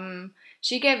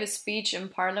 She gave a speech in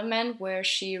Parliament where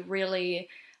she really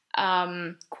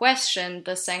questioned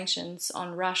the sanctions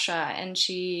on Russia, and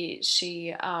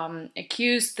she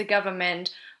accused the government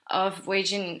of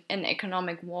waging an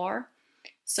economic war.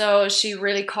 So she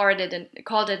really called it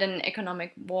an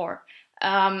economic war,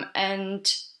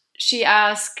 and she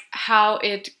asked how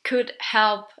it could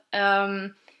help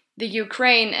the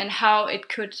Ukraine and how it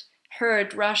could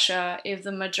hurt Russia if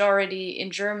the majority in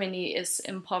Germany is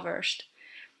impoverished.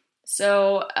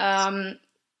 So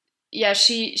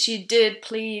she did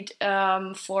plead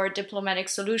for diplomatic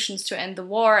solutions to end the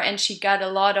war, and she got a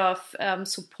lot of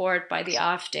support by the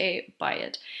AfD by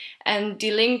it. And Die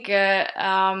Linke,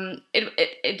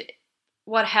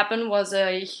 what happened was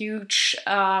a huge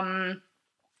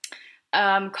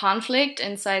conflict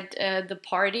inside the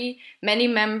party. Many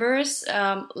members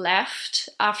left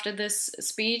after this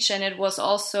speech, and it was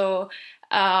also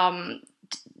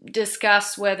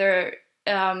discussed whether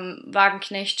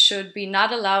Wagenknecht should be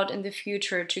not allowed in the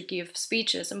future to give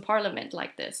speeches in Parliament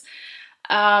like this.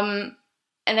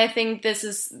 And I think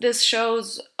this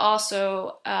shows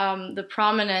also the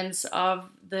prominence of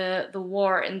the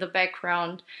war in the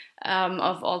background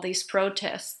of all these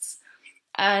protests,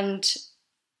 and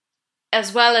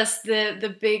as well as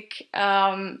the big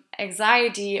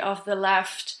anxiety of the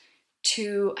left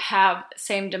to have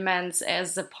same demands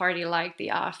as a party like the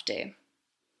AfD.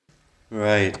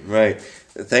 Right.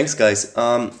 Thanks, guys.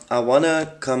 I want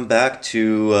to come back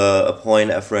to a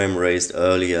point Ephraim raised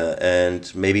earlier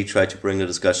and maybe try to bring the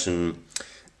discussion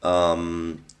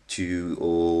to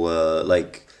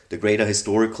the greater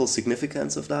historical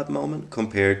significance of that moment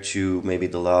compared to maybe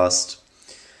the last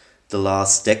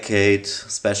decade,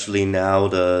 especially now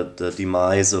the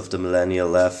demise of the millennial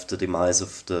left, the demise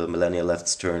of the millennial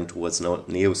left's turn towards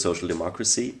neo-social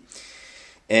democracy.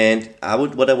 And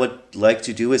what I would like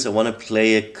to do is I want to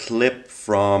play a clip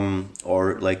from,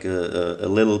 or like a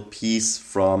little piece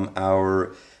from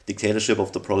our Dictatorship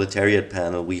of the Proletariat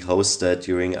panel we hosted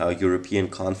during our European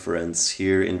conference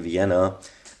here in Vienna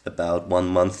about 1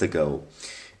 month ago.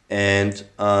 And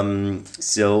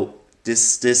so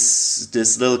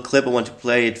this little clip I want to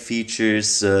play, it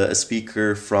features a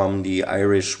speaker from the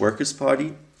Irish Workers'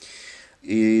 Party.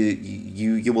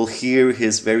 You will hear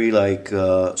his very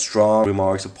strong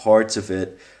remarks or parts of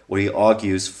it where he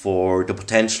argues for the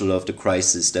potential of the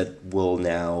crisis that will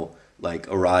now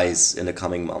arise in the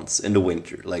coming months, in the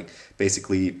winter.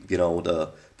 Basically, the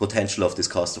potential of this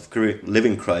cost of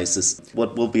living crisis.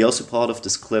 What will be also part of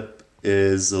this clip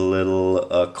is a little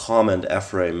comment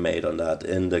Ephraim made on that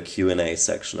in the Q&A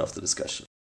section of the discussion.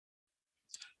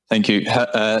 Thank you.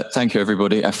 Thank you,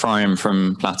 everybody. Ephraim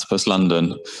from Platypus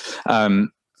London.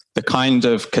 The kind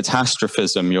of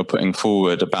catastrophism you're putting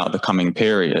forward about the coming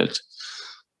period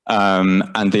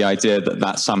and the idea that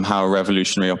that's somehow a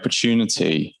revolutionary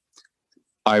opportunity,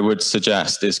 I would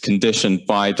suggest, is conditioned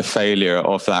by the failure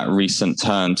of that recent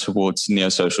turn towards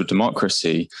neo-social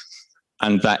democracy,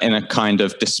 and that in a kind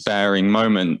of despairing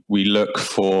moment, we look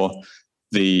for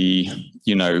the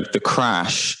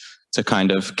crash to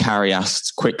kind of carry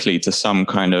us quickly to some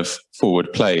kind of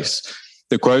forward place.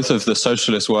 The growth of the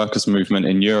socialist workers' movement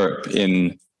in Europe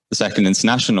in the Second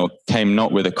International came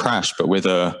not with a crash, but with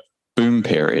a boom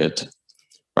period,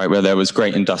 right, where there was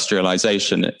great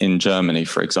industrialization in Germany,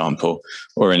 for example,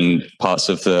 or in parts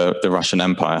of the Russian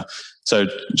Empire. So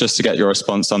just to get your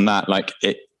response on that, like,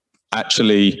 it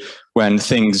actually, when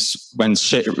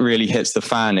shit really hits the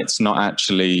fan, it's not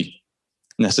actually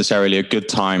necessarily a good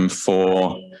time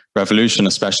for revolution,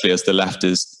 especially as the left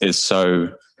is so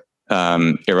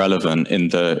irrelevant in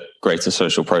the greater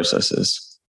social processes.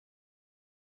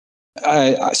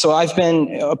 So I've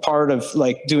been a part of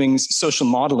doing social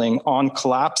modeling on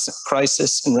collapse,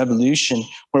 crisis, and revolution,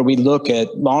 where we look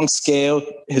at long scale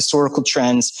historical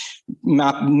trends,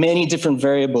 map many different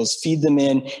variables, feed them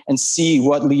in, and see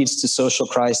what leads to social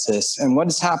crisis. And what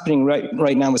is happening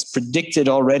right now was predicted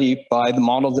already by the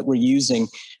model that we're using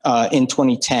in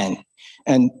 2010.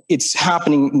 And it's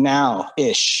happening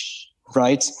now-ish.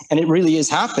 Right. And it really is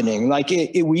happening.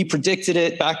 We predicted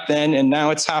it back then, and now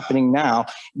it's happening now.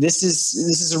 This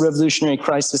is a revolutionary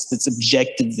crisis that's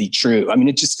objectively true. I mean,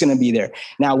 it's just going to be there.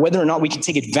 Now, whether or not we can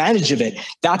take advantage of it,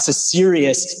 that's a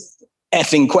serious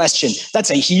effing question.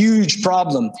 That's a huge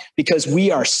problem, because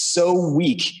we are so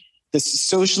weak. The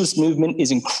socialist movement is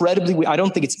incredibly weak. I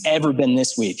don't think it's ever been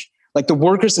this weak. The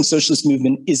workers and socialist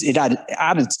movement is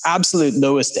at its absolute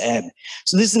lowest ebb.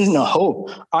 So this isn't a hope.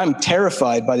 I'm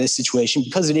terrified by this situation,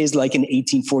 because it is like an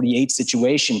 1848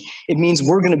 situation. It means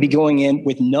we're going to be going in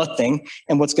with nothing.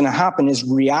 And what's going to happen is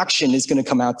reaction is going to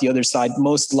come out the other side,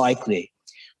 most likely.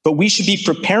 But we should be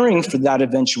preparing for that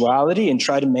eventuality and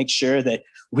try to make sure that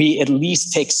we at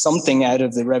least take something out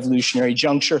of the revolutionary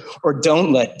juncture, or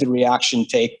don't let the reaction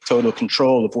take total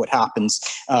control of what happens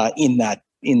in that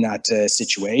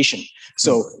situation.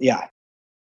 So, yeah.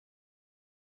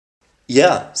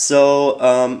 Yeah. So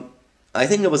I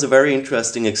think it was a very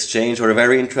interesting exchange, or a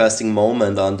very interesting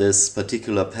moment on this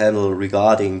particular panel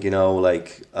regarding,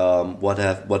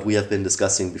 what we have been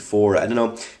discussing before. I don't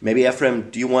know, maybe Ephraim,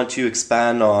 do you want to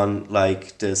expand on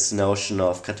this notion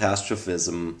of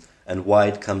catastrophism and why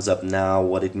it comes up now,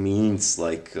 what it means,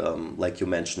 like you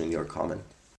mentioned in your comment?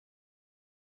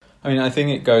 I mean, I think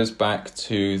it goes back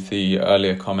to the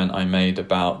earlier comment I made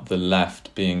about the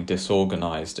left being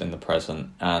disorganized in the present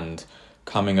and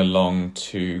coming along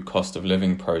to cost of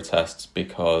living protests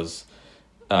because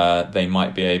they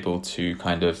might be able to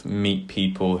kind of meet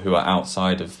people who are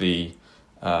outside of the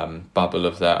bubble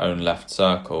of their own left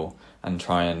circle and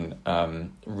try and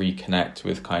reconnect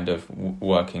with kind of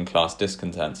working class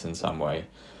discontents in some way.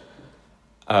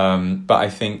 But I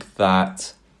think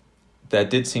that there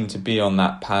did seem to be on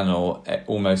that panel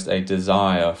almost a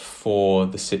desire for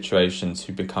the situation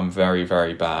to become very,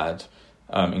 very bad,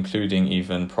 including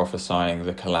even prophesying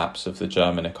the collapse of the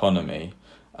German economy.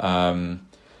 And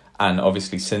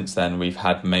obviously since then, we've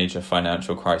had major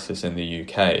financial crisis in the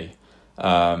UK.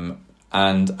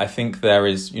 And I think there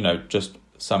is, just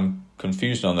some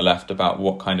confusion on the left about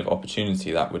what kind of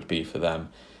opportunity that would be for them.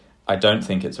 I don't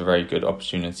think it's a very good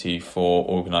opportunity for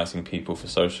organising people for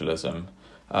socialism.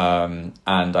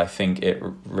 And I think it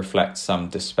reflects some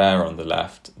despair on the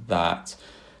left that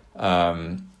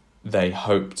they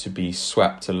hope to be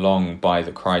swept along by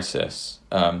the crisis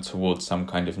towards some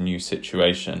kind of new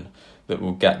situation that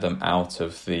will get them out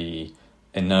of the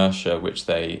inertia which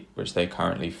they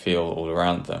currently feel all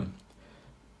around them.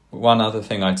 One other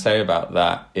thing I'd say about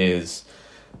that is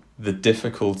the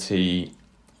difficulty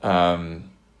the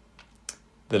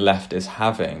left is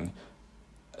having,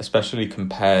 especially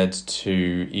compared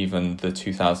to even the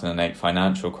 2008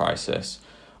 financial crisis,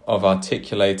 of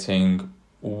articulating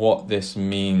what this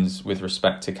means with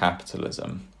respect to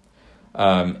capitalism.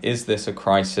 Is this a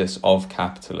crisis of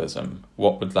capitalism?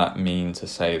 What would that mean to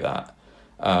say that?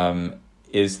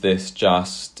 Is this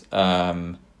just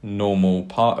normal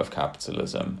part of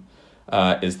capitalism?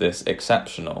 Is this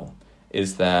exceptional?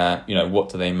 Is there, what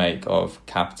do they make of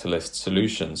capitalist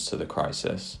solutions to the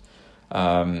crisis?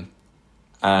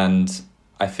 And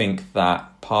I think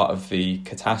that part of the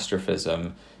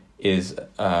catastrophism is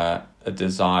a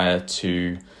desire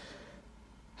to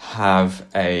have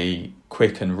a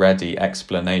quick and ready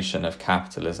explanation of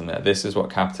capitalism. That this is what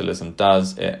capitalism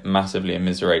does. It massively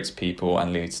immiserates people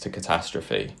and leads to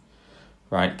catastrophe.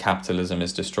 Right? Capitalism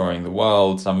is destroying the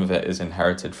world. Some of it is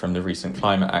inherited from the recent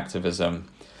climate activism.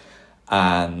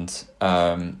 And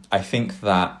I think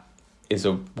that is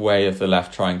a way of the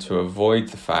left trying to avoid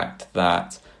the fact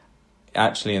that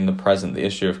actually in the present the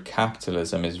issue of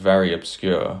capitalism is very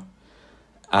obscure,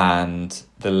 and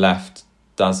the left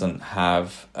doesn't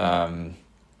have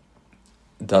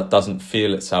doesn't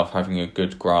feel itself having a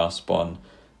good grasp on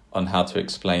how to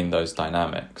explain those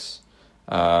dynamics.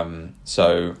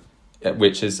 So,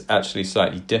 which is actually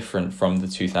slightly different from the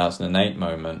 2008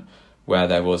 moment, where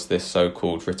there was this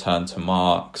so-called return to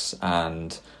Marx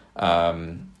and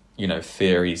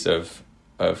theories of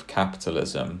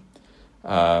capitalism.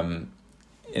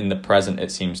 In the present,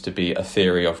 it seems to be a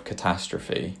theory of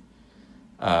catastrophe,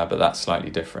 but that's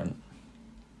slightly different.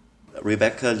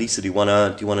 Rebecca, Lisa, do you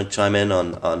wanna chime in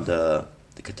on the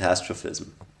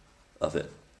catastrophism of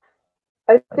it?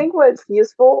 I think what's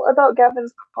useful about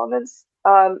Gavin's comments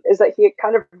is that he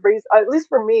kind of raised, at least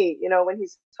for me, when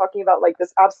he's talking about like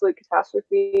this absolute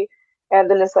catastrophe and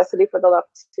the necessity for the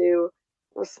left to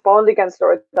respond against,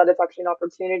 or that it's actually an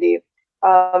opportunity.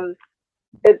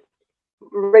 It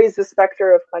raised the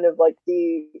specter of kind of like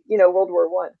the World War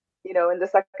I, and the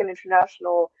Second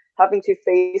International having to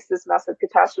face this massive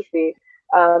catastrophe,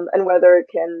 and whether it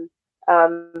can,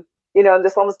 and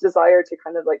this almost desire to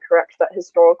kind of like correct that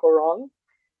historical wrong.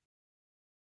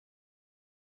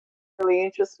 Really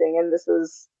interesting, and this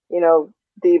is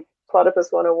the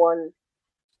Platypus 101.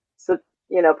 So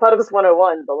Platypus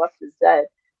 101, the left is dead.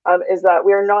 Is that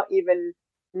we are not even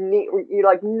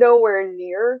nowhere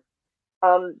near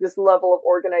this level of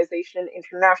organization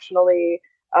internationally,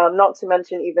 not to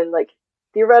mention even like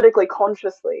theoretically,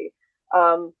 consciously,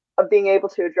 of being able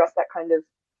to address that kind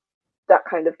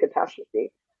of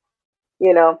catastrophe,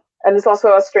 and it's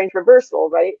also a strange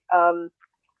reversal, right,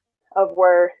 of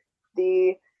where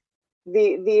the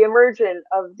emergence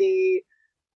of the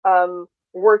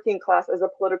working class as a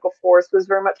political force was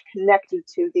very much connected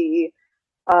to the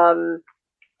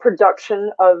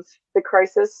production of the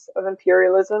crisis of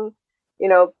imperialism,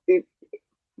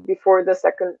 before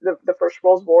the First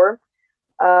World War.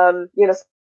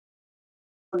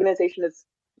 Organization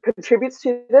contributes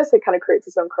to this. It kind of creates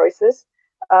its own crisis.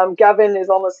 Gavin is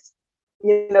almost,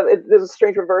 there's a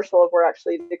strange reversal of where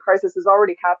actually the crisis is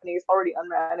already happening, it's already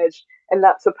unmanaged, and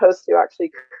that's supposed to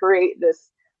actually create the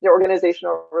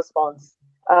organizational response.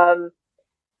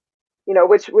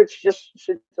 Which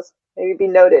should maybe be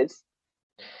noted.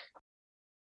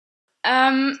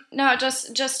 No,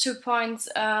 just 2 points.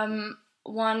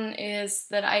 One is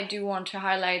that I do want to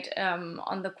highlight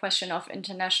on the question of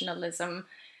internationalism.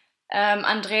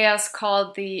 Andreas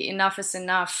called the Enough is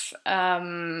Enough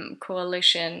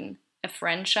coalition a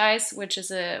franchise, which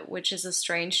is a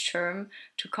strange term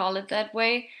to call it that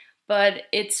way, but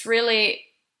it's really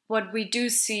what we do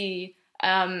see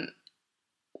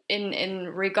in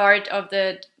regard of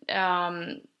the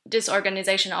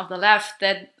disorganization of the left,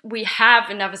 that we have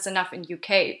Enough is Enough in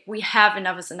UK, we have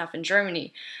Enough is Enough in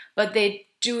Germany, but they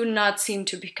do not seem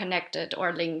to be connected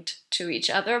or linked to each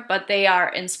other, but they are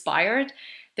inspired.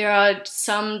 There are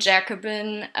some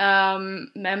Jacobin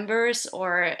members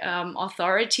or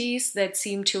authorities that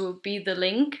seem to be the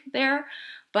link there,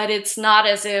 but it's not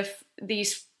as if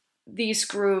these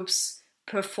groups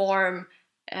perform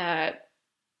a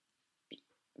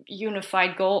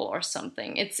unified goal or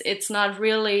something. It's not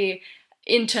really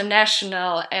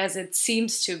international as it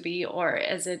seems to be, or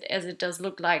as it does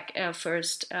look like at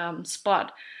first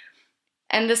spot.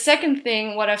 And the second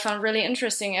thing, what I found really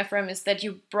interesting, Ephraim, is that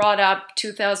you brought up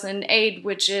 2008,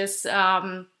 which is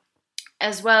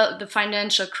as well the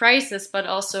financial crisis, but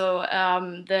also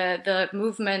the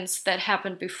movements that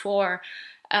happened before,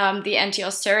 the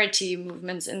anti-austerity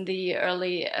movements in the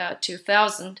early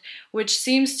 2000s, which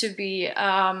seems to be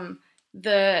what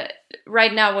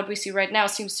we see right now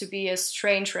seems to be a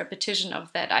strange repetition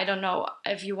of that. I don't know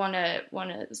if you want to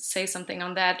say something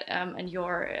on that and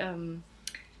your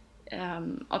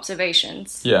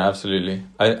observations. Yeah, absolutely.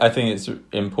 I think it's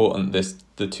important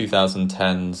the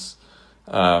 2010s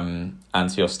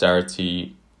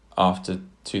anti-austerity after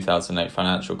 2008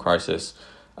 financial crisis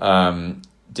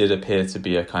did appear to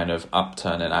be a kind of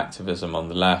upturn in activism on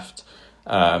the left,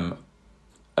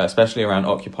 especially around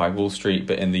Occupy Wall Street,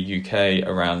 but in the UK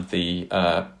around the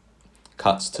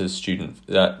cuts to the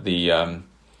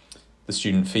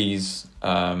student fees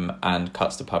and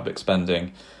cuts to public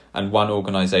spending. And one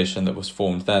organisation that was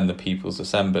formed then, the People's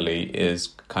Assembly, is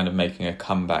kind of making a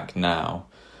comeback now.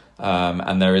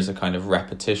 And there is a kind of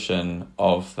repetition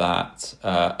of that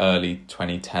early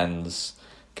 2010s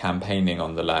campaigning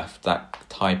on the left, that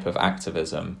type of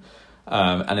activism.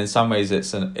 And in some ways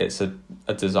it's a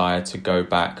desire to go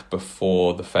back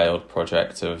before the failed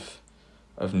project of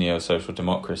neo-social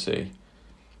democracy.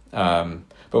 But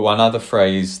one other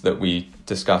phrase that we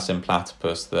discuss in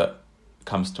Platypus that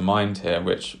comes to mind here,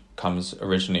 which comes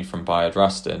originally from Bayard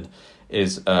Rustin,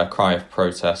 is a cry of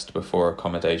protest before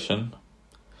accommodation.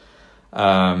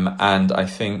 And I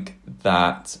think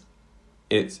that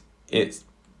it's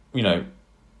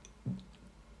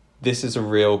this is a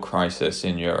real crisis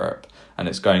in Europe, and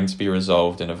it's going to be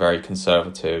resolved in a very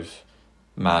conservative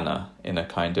manner, in a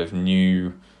kind of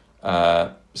new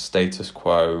status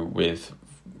quo with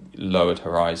lowered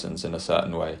horizons in a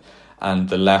certain way. And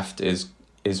the left is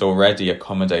already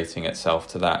accommodating itself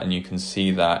to that, and you can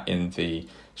see that in the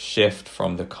shift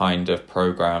from the kind of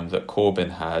programme that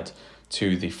Corbyn had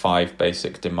to the 5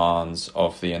 basic demands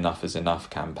of the Enough is Enough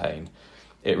campaign.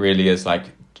 It really is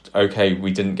like, okay,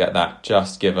 we didn't get that,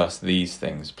 just give us these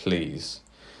things, please.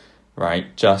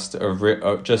 Right? Just a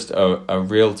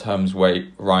real terms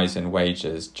rise in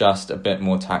wages, just a bit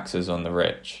more taxes on the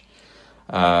rich.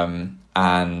 And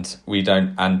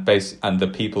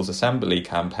the People's Assembly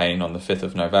campaign on the 5th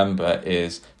of November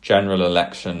is general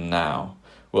election now.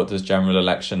 What does general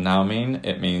election now mean?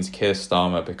 It means Keir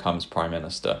Starmer becomes Prime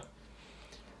Minister.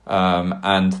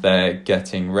 And they're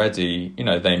getting ready,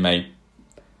 they may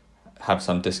have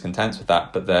some discontents with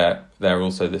that, but they're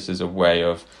also, this is a way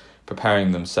of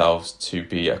preparing themselves to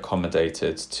be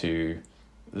accommodated to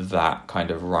that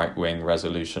kind of right-wing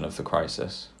resolution of the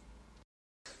crisis.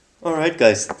 All right,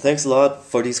 guys, thanks a lot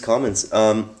for these comments.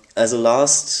 As a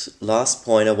last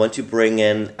point, I want to bring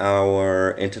in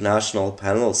our international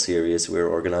panel series we're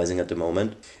organizing at the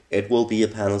moment. It will be a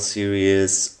panel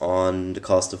series on the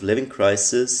cost of living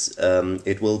crisis.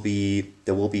 There will be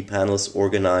panels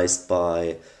organized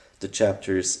by the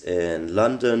chapters in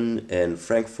London, in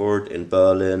Frankfurt, in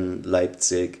Berlin,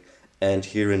 Leipzig, and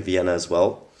here in Vienna as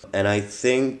well. And I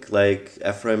think, like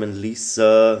Ephraim and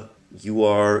Lisa, you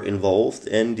are involved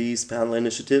in these panel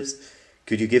initiatives.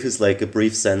 Could you give us like a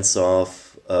brief sense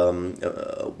of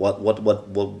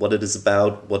what it is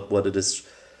about, what it is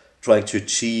trying to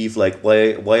achieve? Like,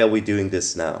 why are we doing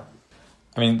this now?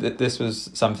 I mean, this was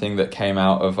something that came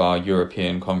out of our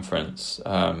European conference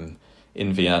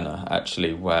in Vienna,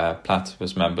 actually, where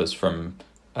Platypus members from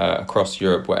across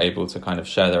Europe were able to kind of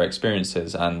share their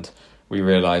experiences, and we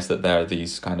realised that there are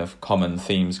these kind of common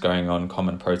themes going on,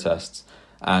 common protests,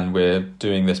 and we're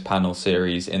doing this panel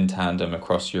series in tandem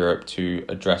across Europe to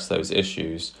address those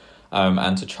issues,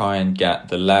 and to try and get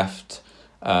the left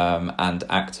and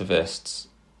activists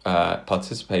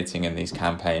participating in these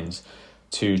campaigns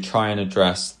to try and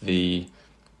address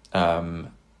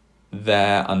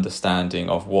their understanding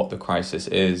of what the crisis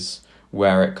is,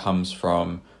 where it comes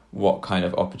from, what kind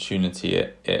of opportunity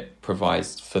it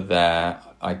provides for their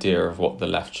idea of what the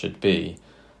left should be,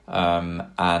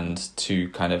 and to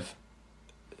kind of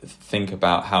think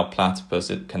about how Platypus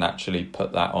can actually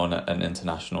put that on at an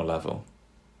international level.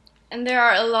 And there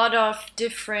are a lot of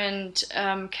different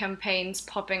campaigns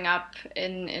popping up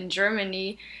in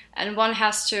Germany, and one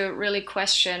has to really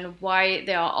question why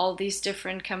there are all these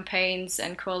different campaigns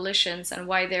and coalitions, and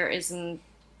why there isn't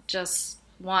just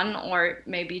one or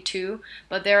maybe two,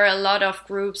 but there are a lot of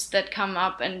groups that come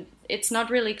up, and it's not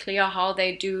really clear how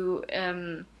they do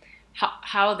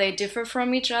how they differ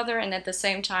from each other, and at the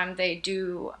same time they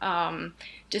do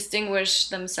distinguish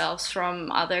themselves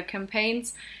from other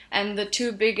campaigns. And the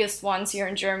two biggest ones here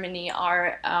in Germany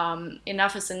are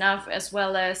Enough is Enough, as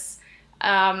well as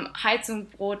Heizung,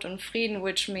 Brot und Frieden,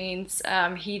 which means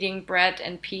heating, bread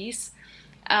and peace.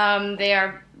 They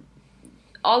are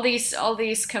all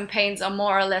these campaigns are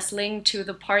more or less linked to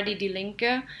the party Die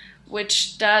Linke,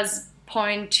 which does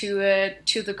point to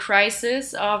the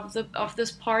crisis of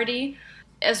this party,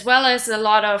 as well as a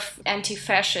lot of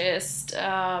anti-fascist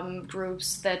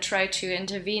groups that try to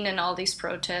intervene in all these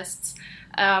protests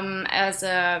as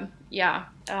a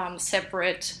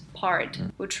separate part,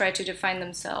 who try to define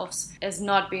themselves as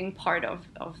not being part of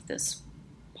this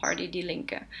party Die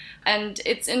Linke. And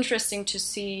it's interesting to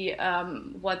see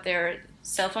what their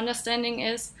self-understanding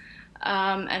is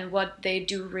and what they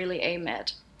do really aim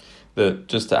at.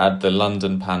 Just to add, the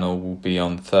London panel will be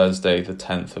on Thursday, the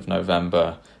 10th of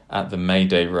November at the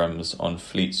Mayday Rooms on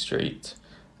Fleet Street,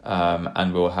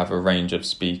 and we'll have a range of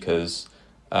speakers.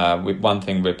 One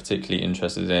thing we're particularly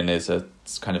interested in is a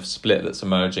kind of split that's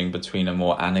emerging between a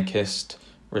more anarchist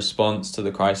response to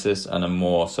the crisis and a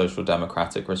more social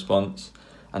democratic response.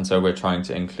 And so we're trying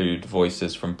to include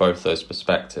voices from both those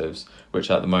perspectives,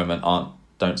 which at the moment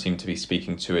don't seem to be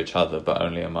speaking to each other, but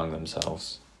only among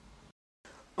themselves.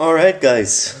 All right,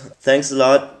 guys. Thanks a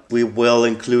lot. We will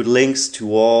include links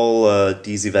to all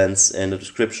these events in the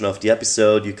description of the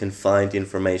episode. You can find the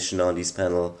information on these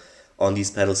panel on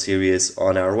these panel series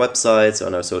on our websites,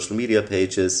 on our social media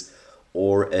pages,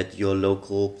 or at your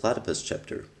local Platypus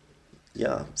chapter.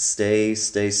 Yeah, stay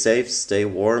safe, stay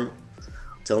warm.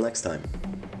 Till next time.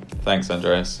 Thanks,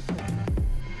 Andreas.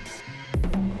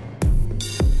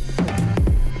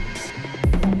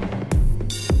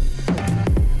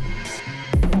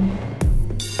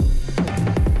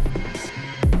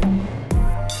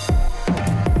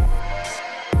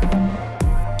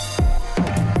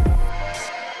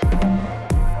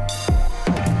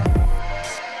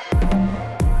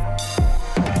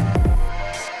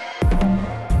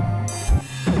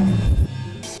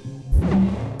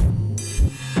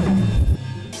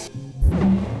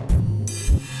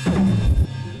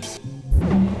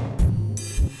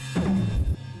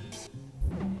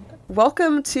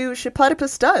 Welcome to Shit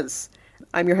Platypus Does.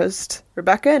 I'm your host,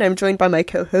 Rebecca, and I'm joined by my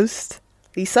co-host,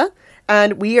 Lisa.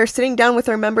 And we are sitting down with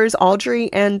our members,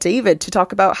 Audrey and David, to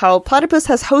talk about how Platypus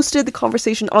has hosted the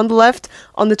conversation on the left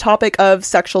on the topic of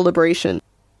sexual liberation.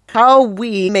 How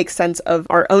we make sense of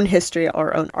our own history,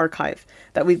 our own archive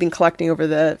that we've been collecting over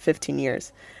the 15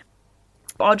 years.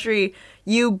 Audrey,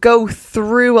 you go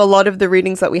through a lot of the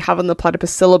readings that we have on the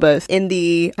Platypus syllabus in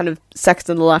the kind of Sex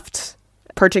and the Left,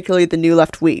 particularly the New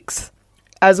Left weeks,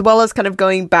 as well as kind of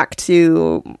going back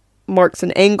to Marx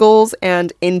and Engels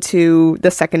and into the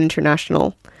Second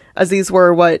International, as these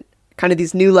were what kind of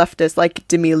these new leftists like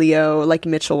D'Amelio, like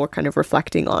Mitchell were kind of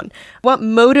reflecting on. What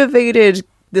motivated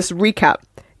this recap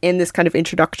in this kind of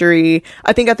introductory,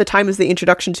 I think at the time was the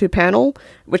introduction to a panel,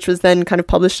 which was then kind of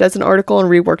published as an article and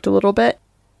reworked a little bit.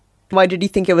 Why did you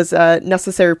think it was a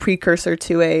necessary precursor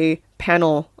to a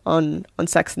panel on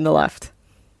Sex and the Left?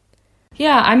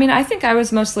 Yeah, I mean, I think I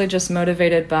was mostly just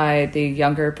motivated by the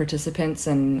younger participants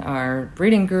in our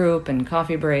reading group and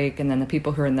coffee break, and then the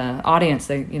people who were in the audience,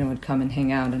 they, would come and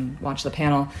hang out and watch the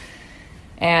panel.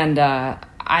 And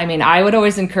I mean, I would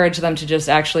always encourage them to just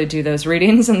actually do those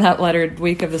readings in that lettered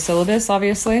week of the syllabus,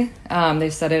 obviously. They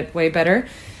said it way better.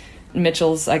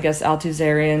 Mitchell's, I guess,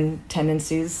 Althusserian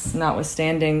tendencies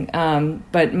notwithstanding.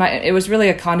 But it was really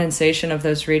a condensation of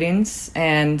those readings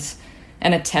and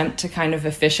an attempt to kind of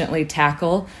efficiently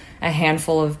tackle a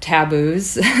handful of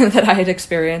taboos that I had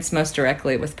experienced most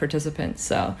directly with participants.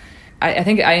 So I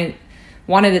think I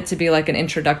wanted it to be like an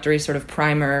introductory sort of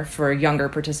primer for younger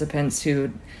participants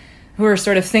who are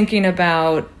sort of thinking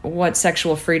about what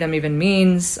sexual freedom even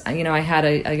means. I had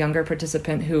a younger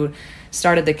participant who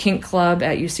started the Kink Club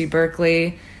at UC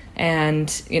Berkeley. And,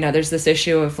 there's this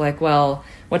issue of like, well,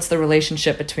 what's the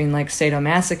relationship between like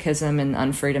sadomasochism and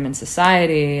unfreedom in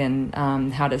society, and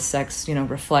how does sex,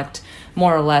 reflect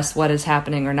more or less what is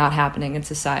happening or not happening in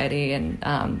society. And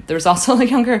there was also a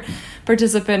younger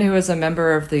participant who was a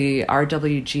member of the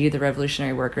RWG, the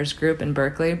Revolutionary Workers Group in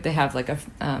Berkeley. They have like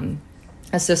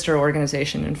a sister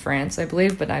organization in France, I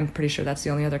believe, but I'm pretty sure that's the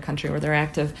only other country where they're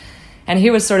active. And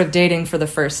he was sort of dating for the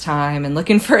first time and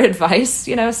looking for advice.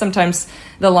 Sometimes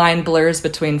the line blurs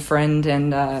between friend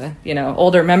and,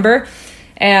 older member.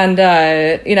 And,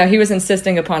 he was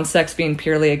insisting upon sex being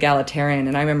purely egalitarian.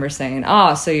 And I remember saying,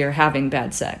 so you're having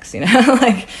bad sex,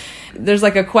 like there's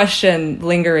like a question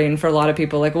lingering for a lot of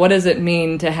people. Like, what does it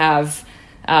mean to have,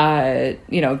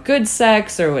 good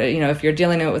sex, or, if you're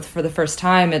dealing with it for the first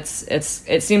time, it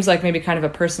seems like maybe kind of a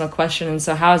personal question. And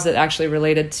so how is it actually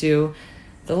related to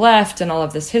the left and all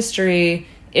of this history,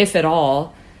 if at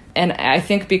all? And I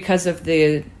think because of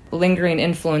the lingering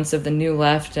influence of the New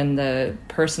Left and the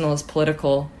personal is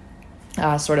political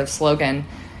sort of slogan,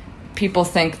 people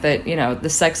think that, the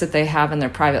sex that they have in their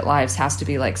private lives has to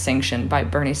be like sanctioned by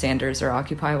Bernie Sanders or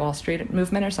Occupy Wall Street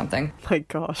movement or something. My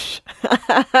gosh.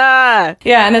 Yeah,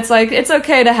 and it's like, it's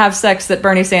okay to have sex that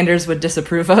Bernie Sanders would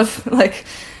disapprove of. Like,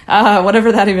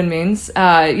 whatever that even means.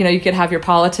 You could have your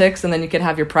politics and then you could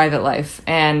have your private life.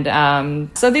 And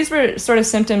so these were sort of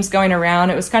symptoms going around.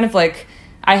 It was kind of like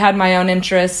I had my own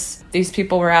interests. These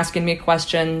people were asking me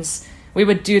questions. We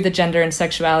would do the gender and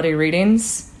sexuality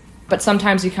readings, but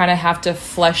sometimes you kind of have to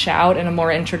flesh out in a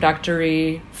more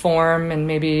introductory form and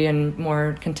maybe in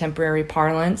more contemporary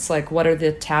parlance, like what are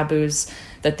the taboos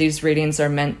that these readings are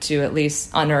meant to at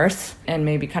least unearth and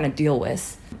maybe kind of deal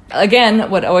with. Again,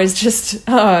 would always just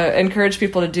encourage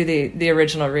people to do the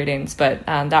original readings, but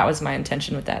that was my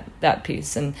intention with that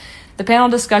piece. And the panel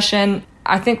discussion,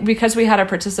 I think because we had a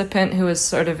participant who was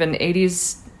sort of an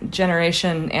 80s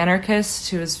generation anarchist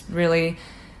who was really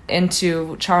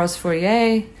into Charles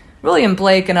Fourier, William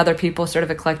Blake and other people, sort of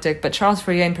eclectic, but Charles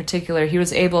Fourier in particular, he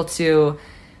was able to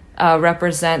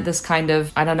represent this kind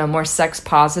of, more sex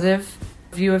positive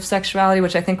view of sexuality,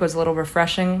 which I think was a little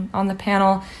refreshing on the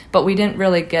panel, but we didn't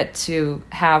really get to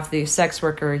have the sex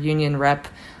worker union rep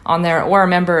on there, or a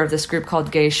member of this group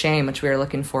called Gay Shame, which we are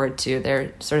looking forward to.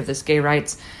 They're sort of this gay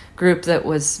rights group that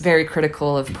was very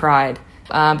critical of Pride.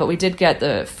 But we did get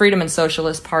the Freedom and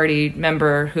Socialist Party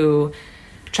member who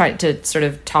tried to sort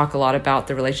of talk a lot about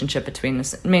the relationship between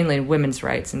mainly women's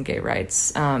rights and gay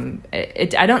rights.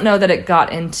 I don't know that it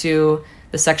got into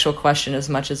the sexual question as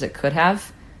much as it could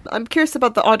have. I'm curious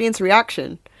about the audience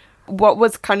reaction. What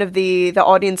was kind of the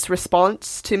audience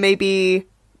response to maybe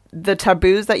the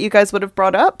taboos that you guys would have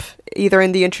brought up, either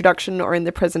in the introduction or in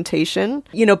the presentation?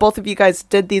 You know, both of you guys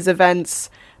did these events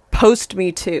post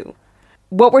Me Too.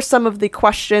 What were some of the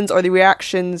questions or the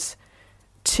reactions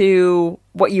to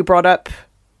what you brought up?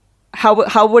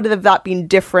 How would have that been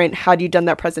different had you done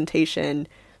that presentation,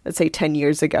 let's say 10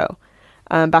 years ago,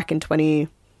 back in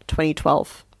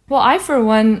 2012? Well, I, for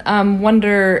one,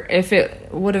 wonder if it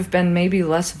would have been maybe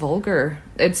less vulgar.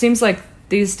 It seems like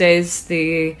these days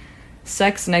the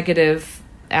sex-negative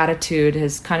attitude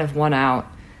has kind of won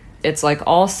out. It's like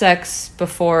all sex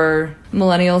before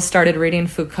millennials started reading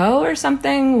Foucault or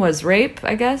something was rape,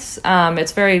 I guess.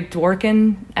 It's very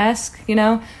Dworkin-esque, you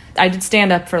know? I did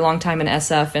stand up for a long time in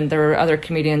SF, and there were other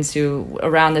comedians who,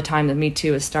 around the time that Me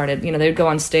Too was started, you know, they'd go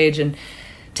on stage and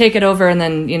take it over and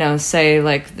then, you know, say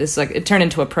like this, like it turned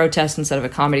into a protest instead of a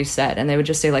comedy set. And they would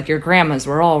just say like, your grandmas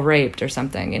were all raped or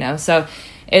something, you know? So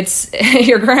it's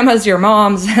your grandmas, your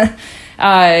moms,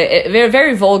 very,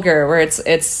 very vulgar, where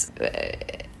it's,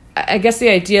 I guess the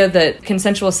idea that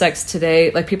consensual sex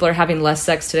today, like people are having less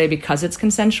sex today because it's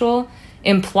consensual,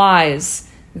 implies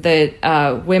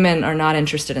that women are not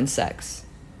interested in sex.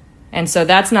 And so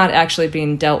that's not actually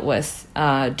being dealt with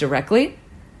directly.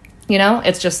 You know,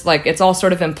 it's just like, it's all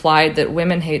sort of implied that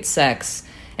women hate sex.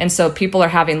 And so people are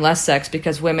having less sex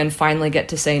because women finally get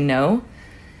to say no.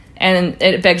 And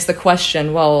it begs the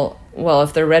question, well,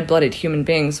 if they're red-blooded human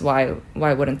beings, why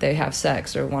wouldn't they have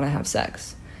sex or want to have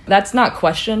sex? That's not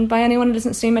questioned by anyone, it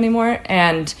doesn't seem anymore.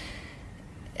 And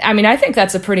I mean, I think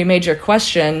that's a pretty major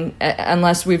question,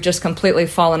 unless we've just completely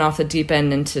fallen off the deep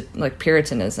end into like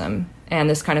Puritanism and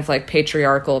this kind of like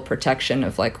patriarchal protection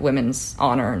of like women's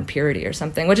honor and purity or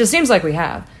something, which it seems like we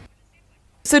have.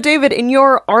 So David, in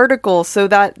your article, so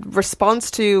that response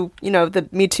to, you know, the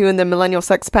Me Too and the millennial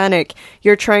sex panic,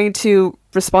 you're trying to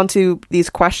respond to these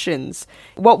questions.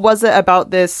 What was it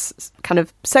about this kind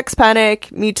of sex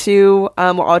panic, Me Too,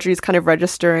 where Audrey's kind of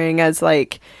registering as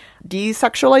like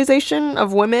desexualization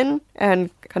of women and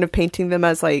kind of painting them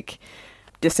as like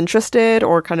disinterested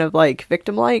or kind of like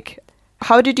victim-like?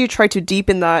 How did you try to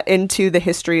deepen that into the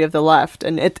history of the left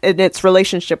and its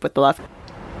relationship with the left?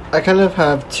 I kind of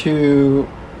have two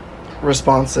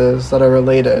responses that are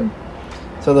related.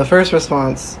 So the first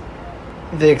response,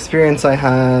 the experience I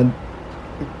had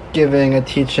giving a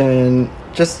teach-in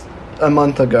just a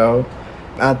month ago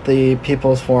at the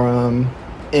People's Forum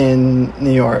in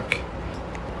New York.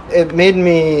 It made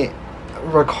me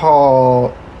recall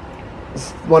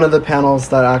one of the panels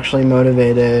that actually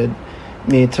motivated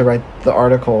me to write the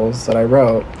articles that I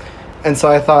wrote. And so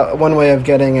I thought one way of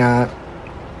getting at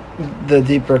the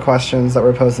deeper questions that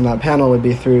were posed in that panel would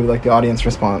be through like the audience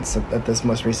response at this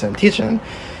most recent teach-in.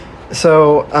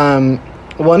 So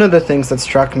one of the things that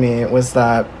struck me was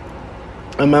that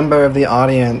a member of the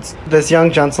audience, this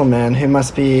young gentleman who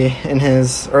must be in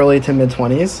his early to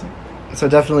mid-20s, so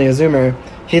definitely a Zoomer,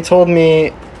 he told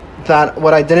me that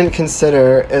what I didn't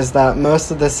consider is that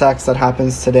most of the sex that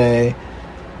happens today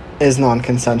is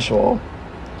non-consensual.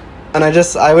 And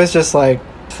I was just like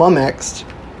flummoxed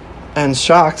and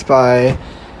shocked by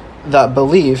that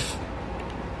belief.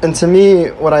 And to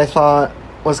me, what I thought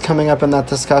was coming up in that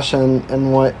discussion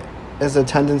and what is a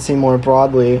tendency more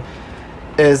broadly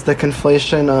is the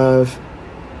conflation of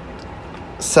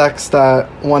sex that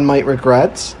one might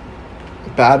regret,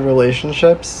 bad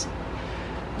relationships,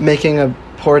 making a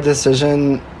poor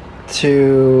decision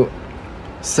to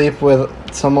sleep with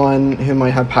someone who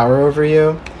might have power over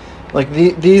you. Like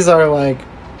these are like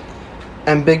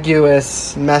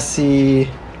ambiguous, messy,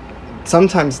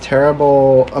 sometimes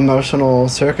terrible emotional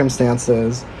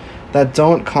circumstances that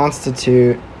don't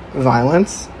constitute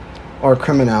violence or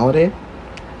criminality.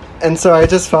 And so I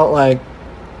just felt like,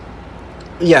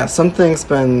 yeah, something's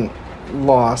been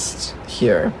lost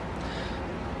here.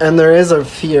 And there is a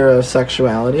fear of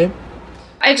sexuality.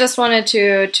 I just wanted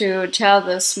to tell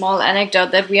this small anecdote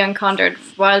that we encountered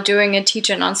while doing a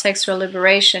teach-in on sexual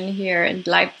liberation here in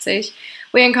Leipzig.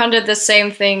 We encountered the same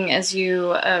thing as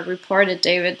you reported,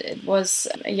 David. It was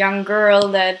a young girl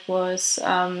that was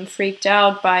freaked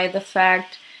out by the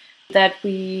fact that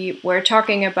we were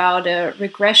talking about a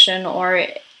regression, or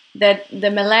that the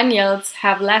millennials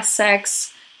have less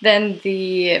sex than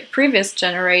the previous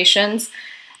generations.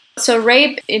 So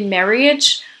rape in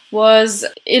marriage was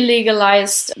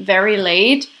illegalized very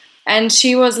late. And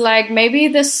she was like, maybe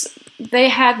they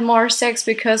had more sex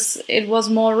because it was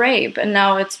more rape and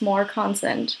now it's more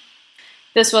consent.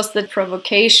 This was the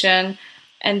provocation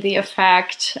and the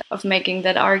effect of making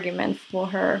that argument for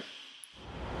her.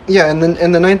 Yeah, and then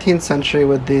in the 19th century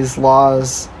with these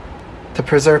laws to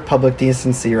preserve public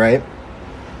decency, right?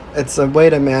 It's a way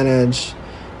to manage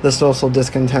the social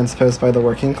discontents posed by the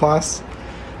working class.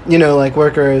 You know, like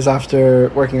workers after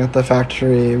working at the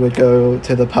factory would go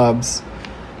to the pubs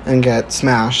and get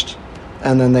smashed,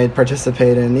 and then they'd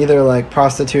participate in either like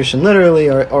prostitution literally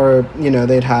or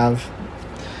they'd have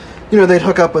they'd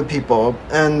hook up with people,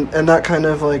 and that kind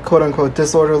of like quote unquote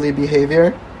disorderly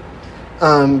behavior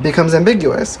becomes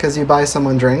ambiguous because you buy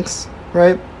someone drinks,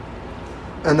 right?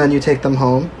 And then you take them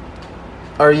home.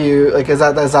 Are you like is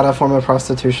that a form of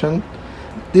prostitution?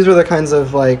 These were the kinds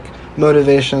of like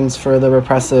motivations for the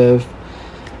repressive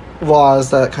laws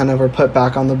that kind of were put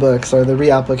back on the books, or the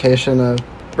reapplication of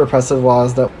repressive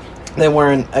laws that they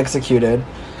weren't executed.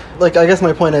 Like, I guess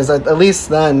my point is that at least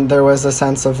then there was a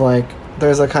sense of like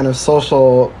there's a kind of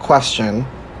social question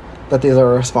that these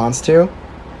are a response to,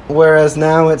 whereas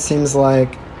now it seems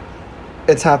like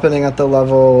it's happening at the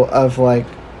level of like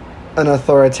an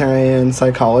authoritarian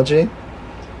psychology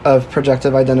of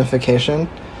projective identification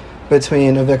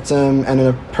between a victim and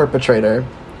a perpetrator,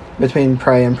 between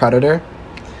prey and predator.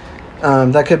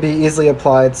 That could be easily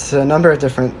applied to a number of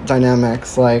different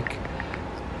dynamics, like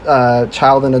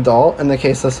child and adult, in the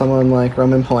case of someone like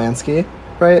Roman Polanski,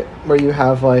 right? Where you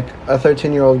have like a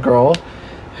 13-year-old girl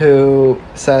who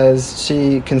says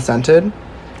she consented.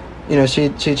 You know, she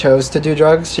chose to do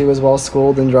drugs. She was well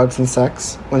schooled in drugs and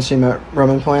sex when she met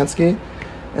Roman Polanski,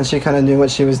 and she kind of knew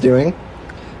what she was doing.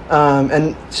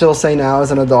 And she'll say now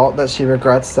as an adult that she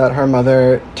regrets that her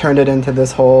mother turned it into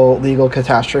this whole legal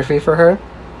catastrophe for her,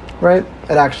 right?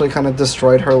 It actually kind of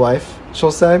destroyed her life,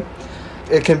 she'll say.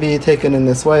 It can be taken in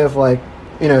this way of like,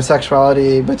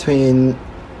 sexuality between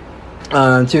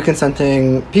two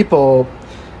consenting people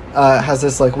has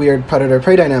this like weird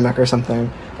predator-prey dynamic or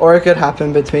something. Or it could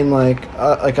happen between like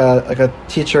a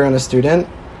teacher and a student,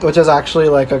 which is actually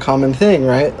like a common thing,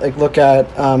 right? Like look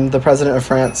at the president of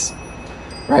France.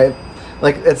 Right?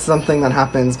 Like, it's something that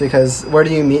happens because where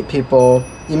do you meet people?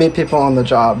 You meet people on the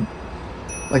job.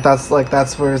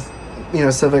 That's where,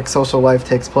 civic social life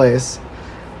takes place.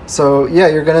 So, yeah,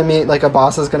 you're going to meet, like, a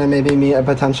boss is going to maybe meet a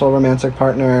potential romantic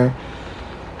partner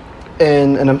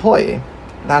in an employee.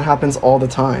 That happens all the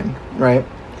time, right?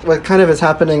 What kind of is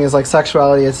happening is, like,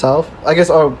 sexuality itself. I guess,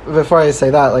 before I say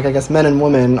that, like, I guess men and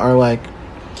women are, like,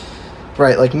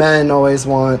 right, like men always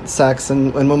want sex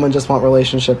and women just want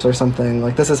relationships or something.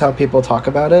 Like, this is how people talk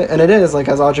about it. And it is, like,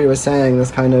 as Audrey was saying,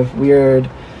 this kind of weird,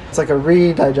 it's like a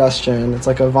redigestion. It's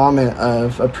like a vomit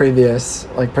of a previous,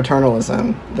 like,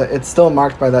 paternalism. It's still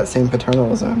marked by that same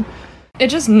paternalism. It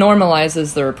just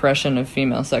normalizes the repression of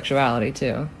female sexuality,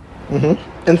 too.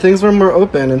 Mm-hmm. And things were more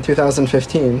open in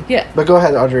 2015. Yeah. But go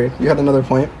ahead, Audrey. You had another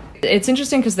point. It's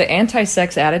interesting because the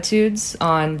anti-sex attitudes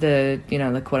on the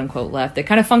quote-unquote left, they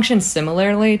kind of function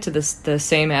similarly to the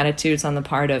same attitudes on the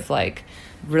part of, like,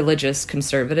 religious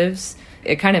conservatives.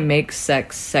 It kind of makes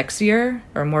sex sexier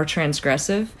or more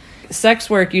transgressive. Sex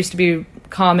work used to be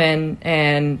common,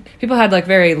 and people had, like,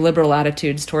 very liberal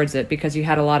attitudes towards it because you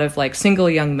had a lot of, like, single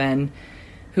young men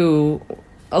who...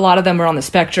 A lot of them were on the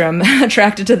spectrum,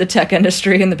 attracted to the tech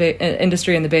industry in the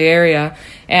Bay Area,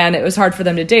 and it was hard for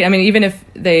them to date. I mean, even if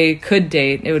they could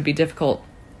date, it would be difficult.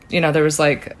 There was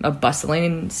like a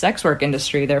bustling sex work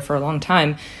industry there for a long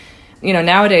time.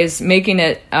 Nowadays, making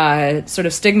it sort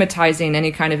of stigmatizing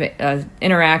any kind of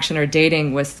interaction or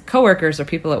dating with coworkers or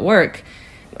people at work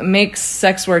makes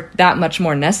sex work that much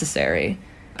more necessary.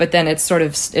 But then it's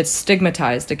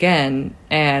stigmatized again,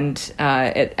 and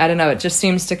I don't know, it just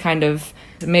seems to kind of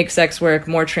make sex work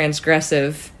more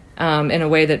transgressive in a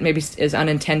way that maybe is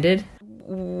unintended.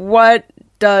 What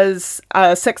does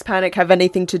sex panic have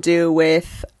anything to do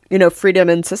with, freedom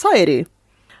in society?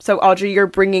 So, Audrey, you're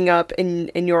bringing up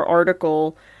in your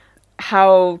article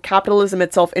how capitalism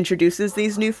itself introduces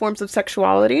these new forms of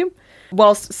sexuality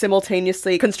whilst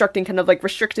simultaneously constructing kind of like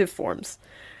restrictive forms.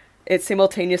 It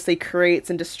simultaneously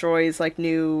creates and destroys like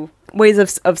new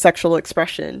ways of sexual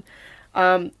expression.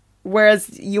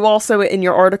 Whereas you also in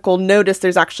your article notice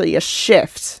there's actually a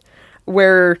shift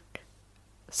where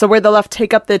the left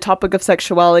take up the topic of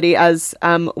sexuality as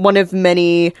one of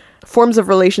many forms of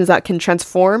relations that can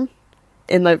transform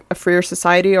in a freer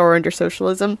society or under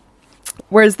socialism.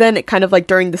 Whereas then it kind of like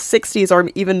during the 60s or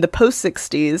even the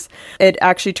post-60s, it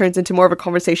actually turns into more of a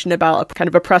conversation about a kind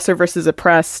of oppressor versus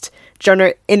oppressed,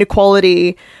 gender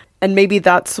inequality. And maybe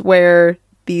that's where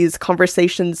these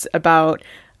conversations about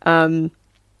kind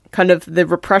of the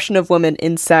repression of women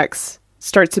in sex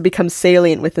starts to become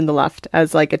salient within the left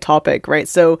as like a topic, right?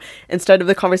 So instead of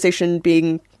the conversation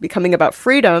becoming about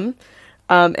freedom,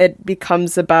 it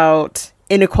becomes about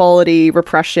inequality,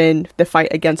 repression, the fight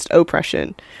against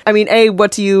oppression. I mean,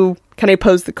 can I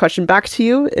pose the question back to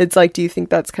you? It's like, do you think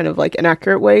that's kind of like an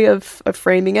accurate way of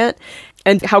framing it?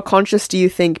 And how conscious do you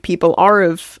think people are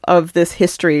of this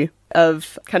history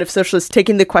of kind of socialists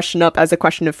taking the question up as a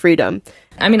question of freedom?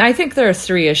 I mean, I think there are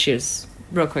three issues,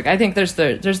 real quick. I think there's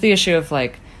the issue of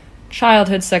like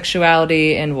childhood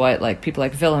sexuality and what like people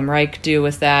like Wilhelm Reich do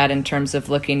with that in terms of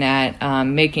looking at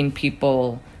making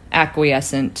people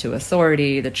acquiescent to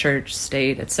authority, the church,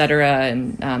 state, etc.,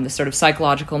 and the sort of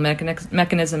psychological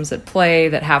mechanisms at play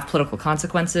that have political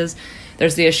consequences.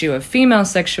 There's the issue of female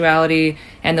sexuality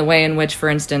and the way in which, for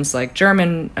instance, like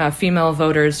German female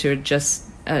voters who had just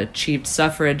achieved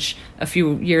suffrage a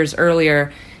few years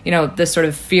earlier, this sort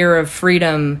of fear of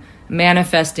freedom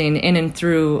manifesting in and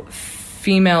through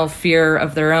female fear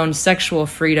of their own sexual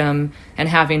freedom and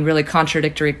having really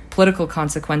contradictory political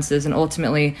consequences and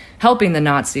ultimately helping the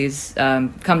Nazis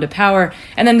come to power.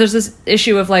 And then there's this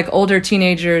issue of like older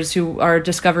teenagers who are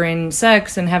discovering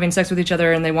sex and having sex with each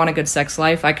other and they want a good sex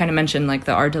life. I kind of mentioned like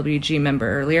the RWG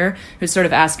member earlier who's sort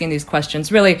of asking these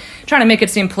questions, really trying to make it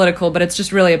seem political, but it's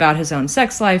just really about his own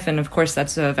sex life. And of course,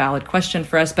 that's a valid question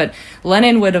for us. But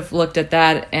Lenin would have looked at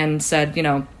that and said,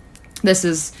 this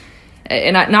is,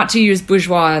 and not to use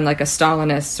bourgeois in like a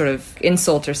Stalinist sort of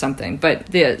insult or something, but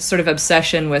the sort of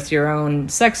obsession with your own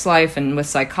sex life and with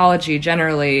psychology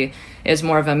generally is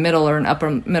more of a middle or an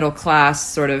upper middle class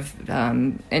sort of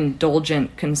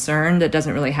indulgent concern that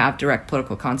doesn't really have direct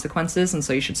political consequences. And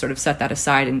so you should sort of set that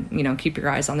aside and, keep your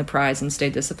eyes on the prize and stay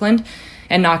disciplined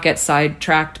and not get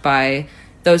sidetracked by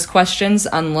those questions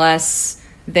unless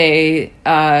they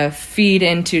feed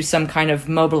into some kind of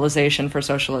mobilization for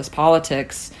socialist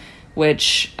politics,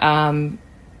 which, Claire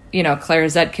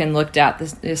Zetkin looked at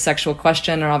the sexual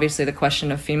question, or obviously the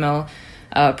question of female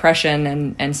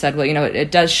oppression, and said, well,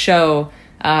 it does show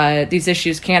these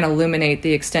issues can illuminate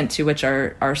the extent to which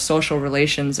our social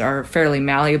relations are fairly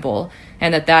malleable,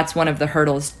 and that's one of the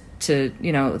hurdles to,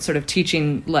 sort of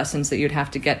teaching lessons that you'd have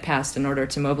to get past in order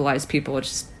to mobilize people, which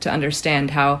is to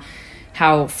understand how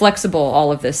flexible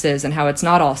all of this is and how it's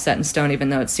not all set in stone, even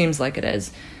though it seems like it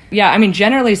is. Yeah, I mean,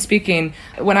 generally speaking,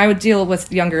 when I would deal with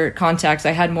younger contacts,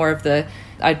 I had more of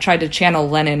I tried to channel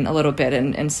Lenin a little bit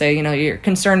and say, your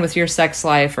concern with your sex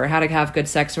life or how to have good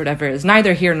sex or whatever is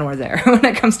neither here nor there when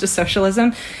it comes to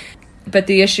socialism. But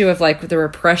the issue of like the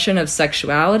repression of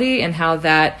sexuality and how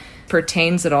that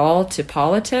pertains at all to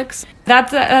politics,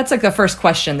 that's like the first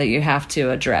question that you have to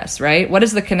address, right? What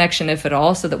is the connection, if at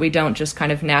all, so that we don't just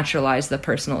kind of naturalize the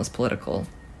personal as political?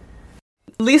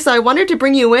 Lisa, I wanted to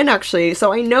bring you in, actually.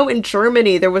 So I know in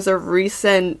Germany there was a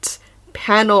recent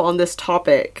panel on this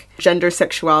topic, gender,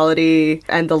 sexuality,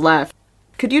 and the left.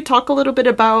 Could you talk a little bit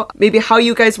about maybe how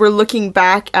you guys were looking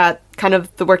back at kind of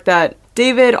the work that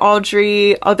David,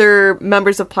 Audrey, other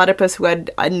members of Platypus who had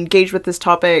engaged with this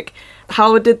topic,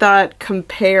 how did that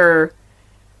compare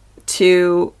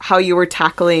to how you were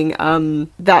tackling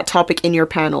that topic in your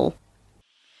panel?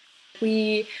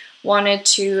 We wanted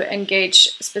to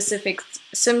engage specific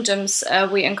symptoms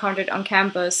we encountered on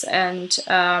campus and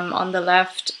on the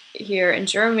left here in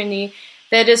Germany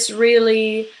that is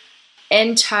really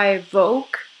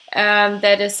anti-Vogue,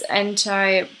 that is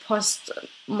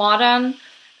anti-postmodern.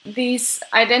 These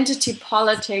identity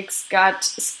politics got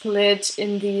split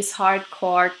in these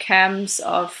hardcore camps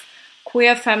of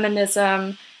queer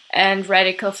feminism and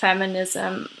radical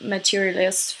feminism,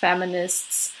 materialist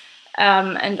feminists,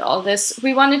 and all this.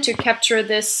 We wanted to capture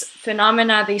this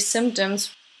phenomena, these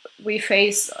symptoms we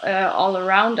face all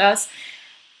around us.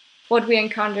 What we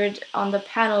encountered on the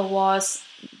panel was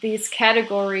these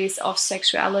categories of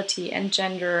sexuality and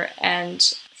gender and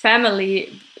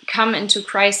family come into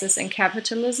crisis in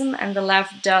capitalism, and the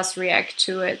left does react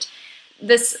to it.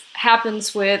 This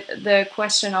happens with the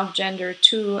question of gender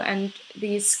too, and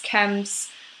these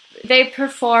camps, they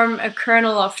perform a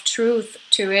kernel of truth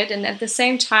to it, and at the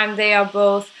same time they are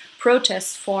both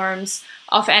protest forms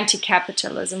of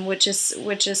anti-capitalism, which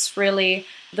is really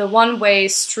the one-way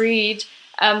street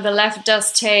the left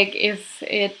does take if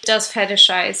it does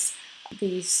fetishize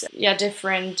these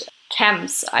different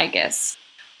camps, I guess.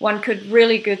 One could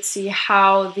really good see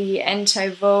how the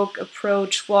anti-Vogue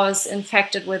approach was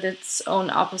infected with its own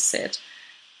opposite.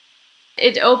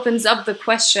 it opens up the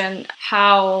question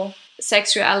how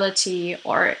sexuality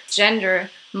or gender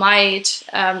might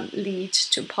lead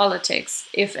to politics,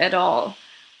 if at all.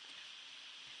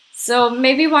 So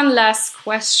maybe one last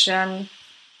question.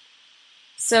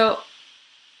 So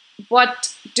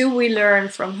what do we learn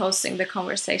from hosting the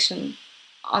conversation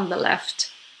on the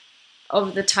left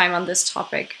over the time on this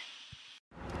topic?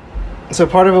 So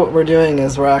part of what we're doing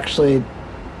is we're actually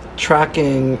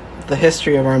tracking the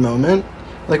history of our moment.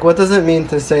 Like, what does it mean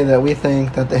to say that we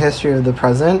think that the history of the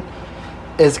present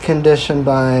is conditioned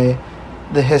by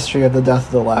the history of the death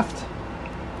of the left?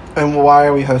 And why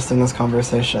are we hosting this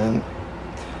conversation?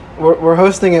 We're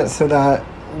hosting it so that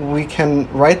we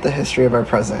can write the history of our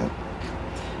present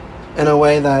in a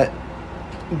way that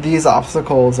these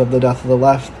obstacles of the death of the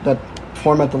left that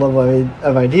form at the level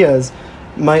of ideas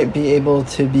might be able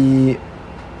to be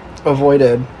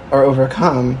avoided or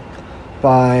overcome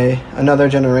by another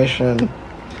generation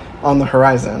on the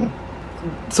horizon.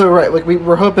 So right, like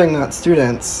we're hoping that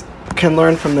students can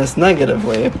learn from this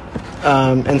negatively,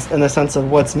 in the sense of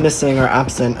what's missing or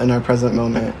absent in our present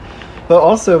moment. But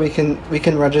also we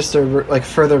can register like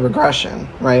further regression,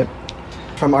 right,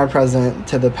 from our present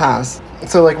to the past.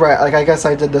 So like I guess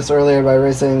I did this earlier by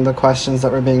raising the questions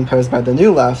that were being posed by the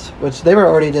New Left, which they were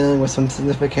already dealing with some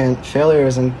significant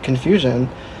failures and confusion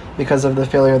because of the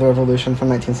failure of the revolution from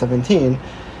 1917.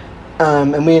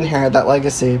 And we inherit that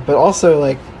legacy. But also,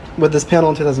 like, with this panel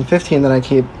in 2015 that I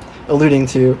keep alluding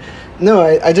to,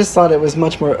 I just thought it was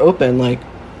much more open. Like,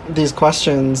 these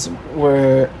questions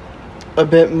were a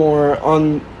bit more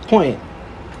on point.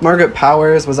 Margaret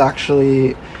Powers was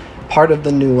actually part of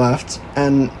the New Left,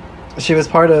 and she was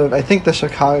part of, I think, the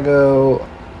Chicago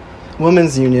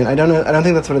Women's Union. I don't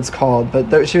think that's what it's called,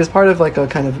 but she was part of like a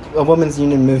kind of a women's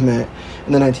union movement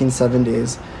in the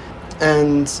 1970s.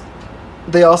 And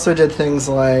they also did things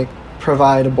like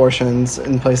provide abortions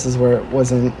in places where it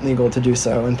wasn't legal to do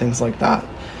so and things like that.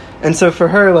 And so for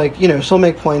her, like, she'll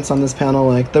make points on this panel,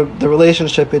 like the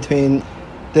relationship between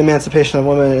the emancipation of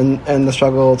women and the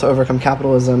struggle to overcome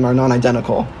capitalism are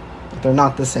non-identical. They're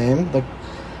not the same. Like,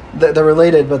 they're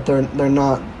related, but they're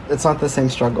not. It's not the same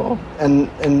struggle. And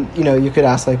you could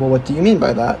ask, like, well, what do you mean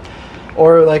by that?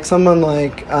 Or like someone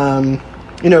like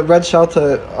Red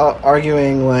Shelta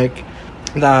arguing like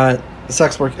that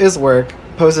sex work is work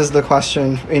poses the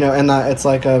question, and that it's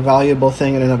like a valuable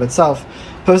thing in and of itself,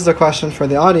 poses the question for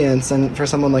the audience and for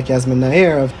someone like Yasmin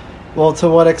Nair of, well, to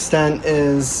what extent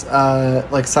is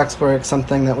like sex work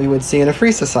something that we would see in a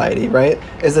free society, right?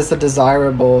 Is this a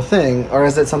desirable thing, or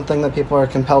is it something that people are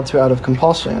compelled to out of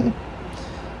compulsion?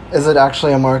 Is it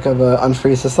actually a mark of an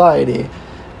unfree society?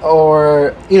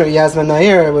 Or, Yasmin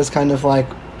Nair was kind of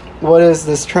like, what is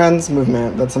this trans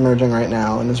movement that's emerging right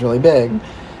now and is really big?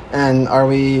 And are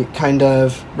we kind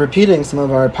of repeating some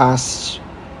of our past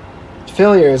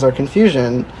failures or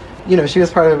confusion? She was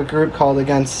part of a group called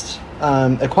Against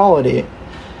Equality,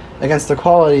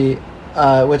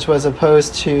 which was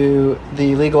opposed to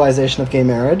the legalization of gay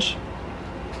marriage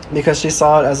because she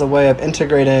saw it as a way of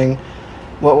integrating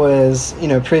what was,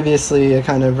 previously a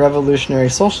kind of revolutionary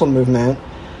social movement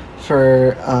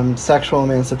for sexual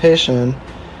emancipation,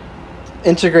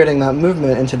 integrating that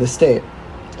movement into the state.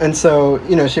 And so,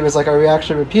 she was like, are we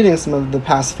actually repeating some of the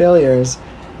past failures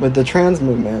with the trans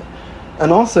movement?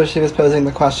 And also she was posing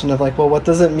the question of like, well, what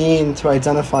does it mean to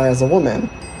identify as a woman?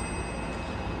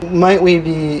 Might we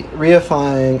be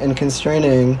reifying and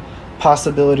constraining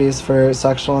possibilities for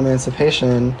sexual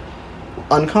emancipation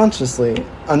unconsciously,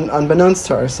 unbeknownst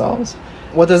to ourselves?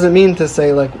 What does it mean to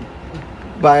say, like,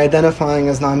 by identifying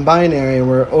as non-binary,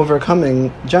 we're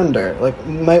overcoming gender? Like,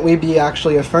 might we be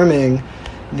actually affirming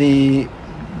the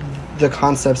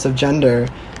concepts of gender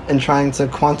and trying to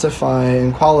quantify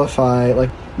and qualify,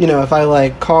 like, if I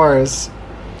like cars,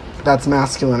 that's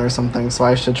masculine or something, so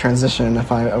I should transition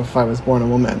if I was born a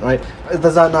woman, right?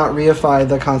 Does that not reify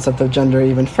the concept of gender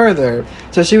even further?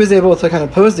 So she was able to kind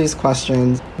of pose these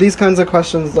questions. These kinds of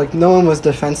questions, like, no one was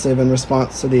defensive in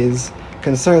response to these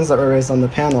concerns that were raised on the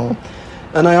panel.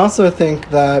 And I also think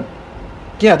that,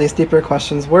 these deeper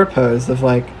questions were posed of,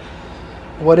 like,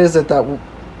 what is it that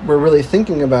we're really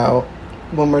thinking about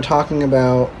when we're talking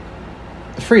about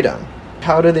freedom?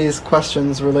 How do these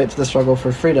questions relate to the struggle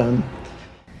for freedom?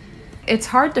 It's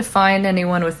hard to find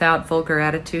anyone without vulgar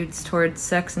attitudes towards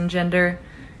sex and gender,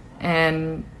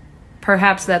 and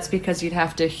perhaps that's because you'd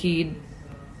have to heed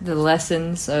the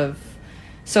lessons of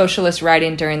socialist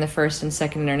writing during the First and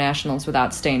Second Internationals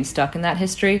without staying stuck in that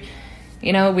history.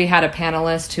 We had a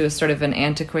panelist who was sort of an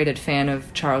antiquated fan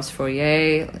of Charles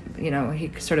Fourier.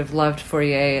 He sort of loved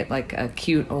Fourier like a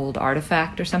cute old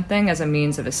artifact or something as a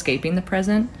means of escaping the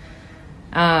present.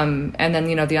 And then,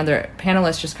 the other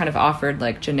panelists just kind of offered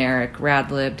like generic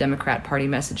rad-lib Democrat Party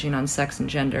messaging on sex and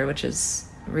gender, which is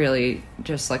really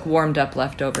just like warmed up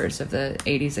leftovers of the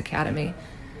 80s Academy.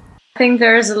 I think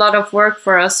there is a lot of work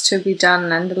for us to be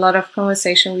done and a lot of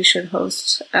conversation we should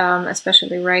host,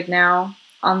 especially right now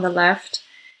on the left.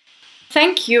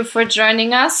 Thank you for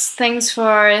joining us. Thanks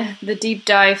for the deep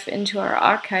dive into our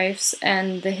archives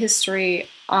and the history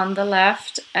on the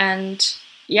left. And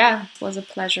yeah, it was a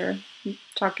pleasure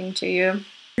talking to you.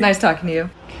 Nice talking to you.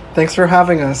 Thanks for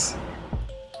having us.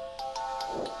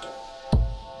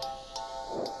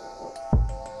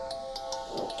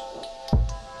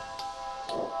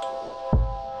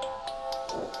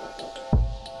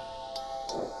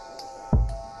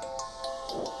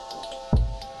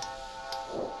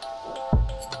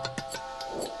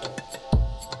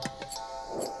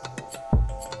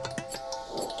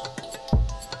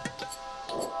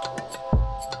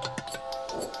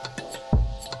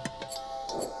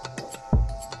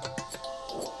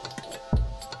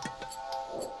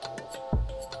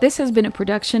 This has been a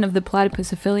production of the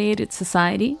Platypus Affiliated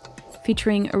Society,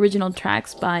 featuring original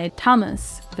tracks by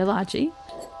Thomas Villaggi.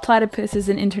 Platypus is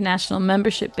an international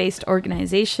membership-based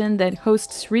organization that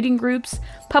hosts reading groups,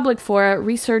 public fora,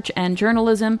 research, and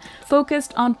journalism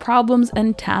focused on problems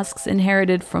and tasks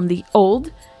inherited from the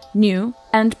old, new,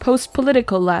 and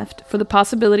post-political left for the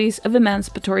possibilities of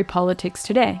emancipatory politics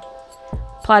today.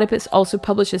 Platypus also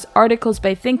publishes articles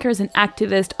by thinkers and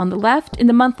activists on the left in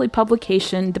the monthly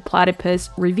publication The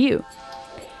Platypus Review.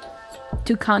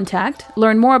 To contact,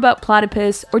 learn more about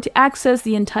Platypus, or to access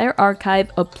the entire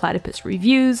archive of Platypus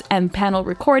reviews and panel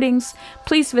recordings,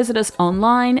 please visit us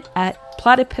online at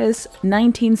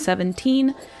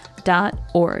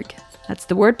platypus1917.org. That's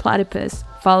the word platypus,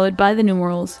 followed by the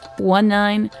numerals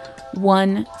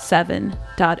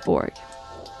 1917.org.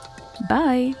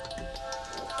 Bye!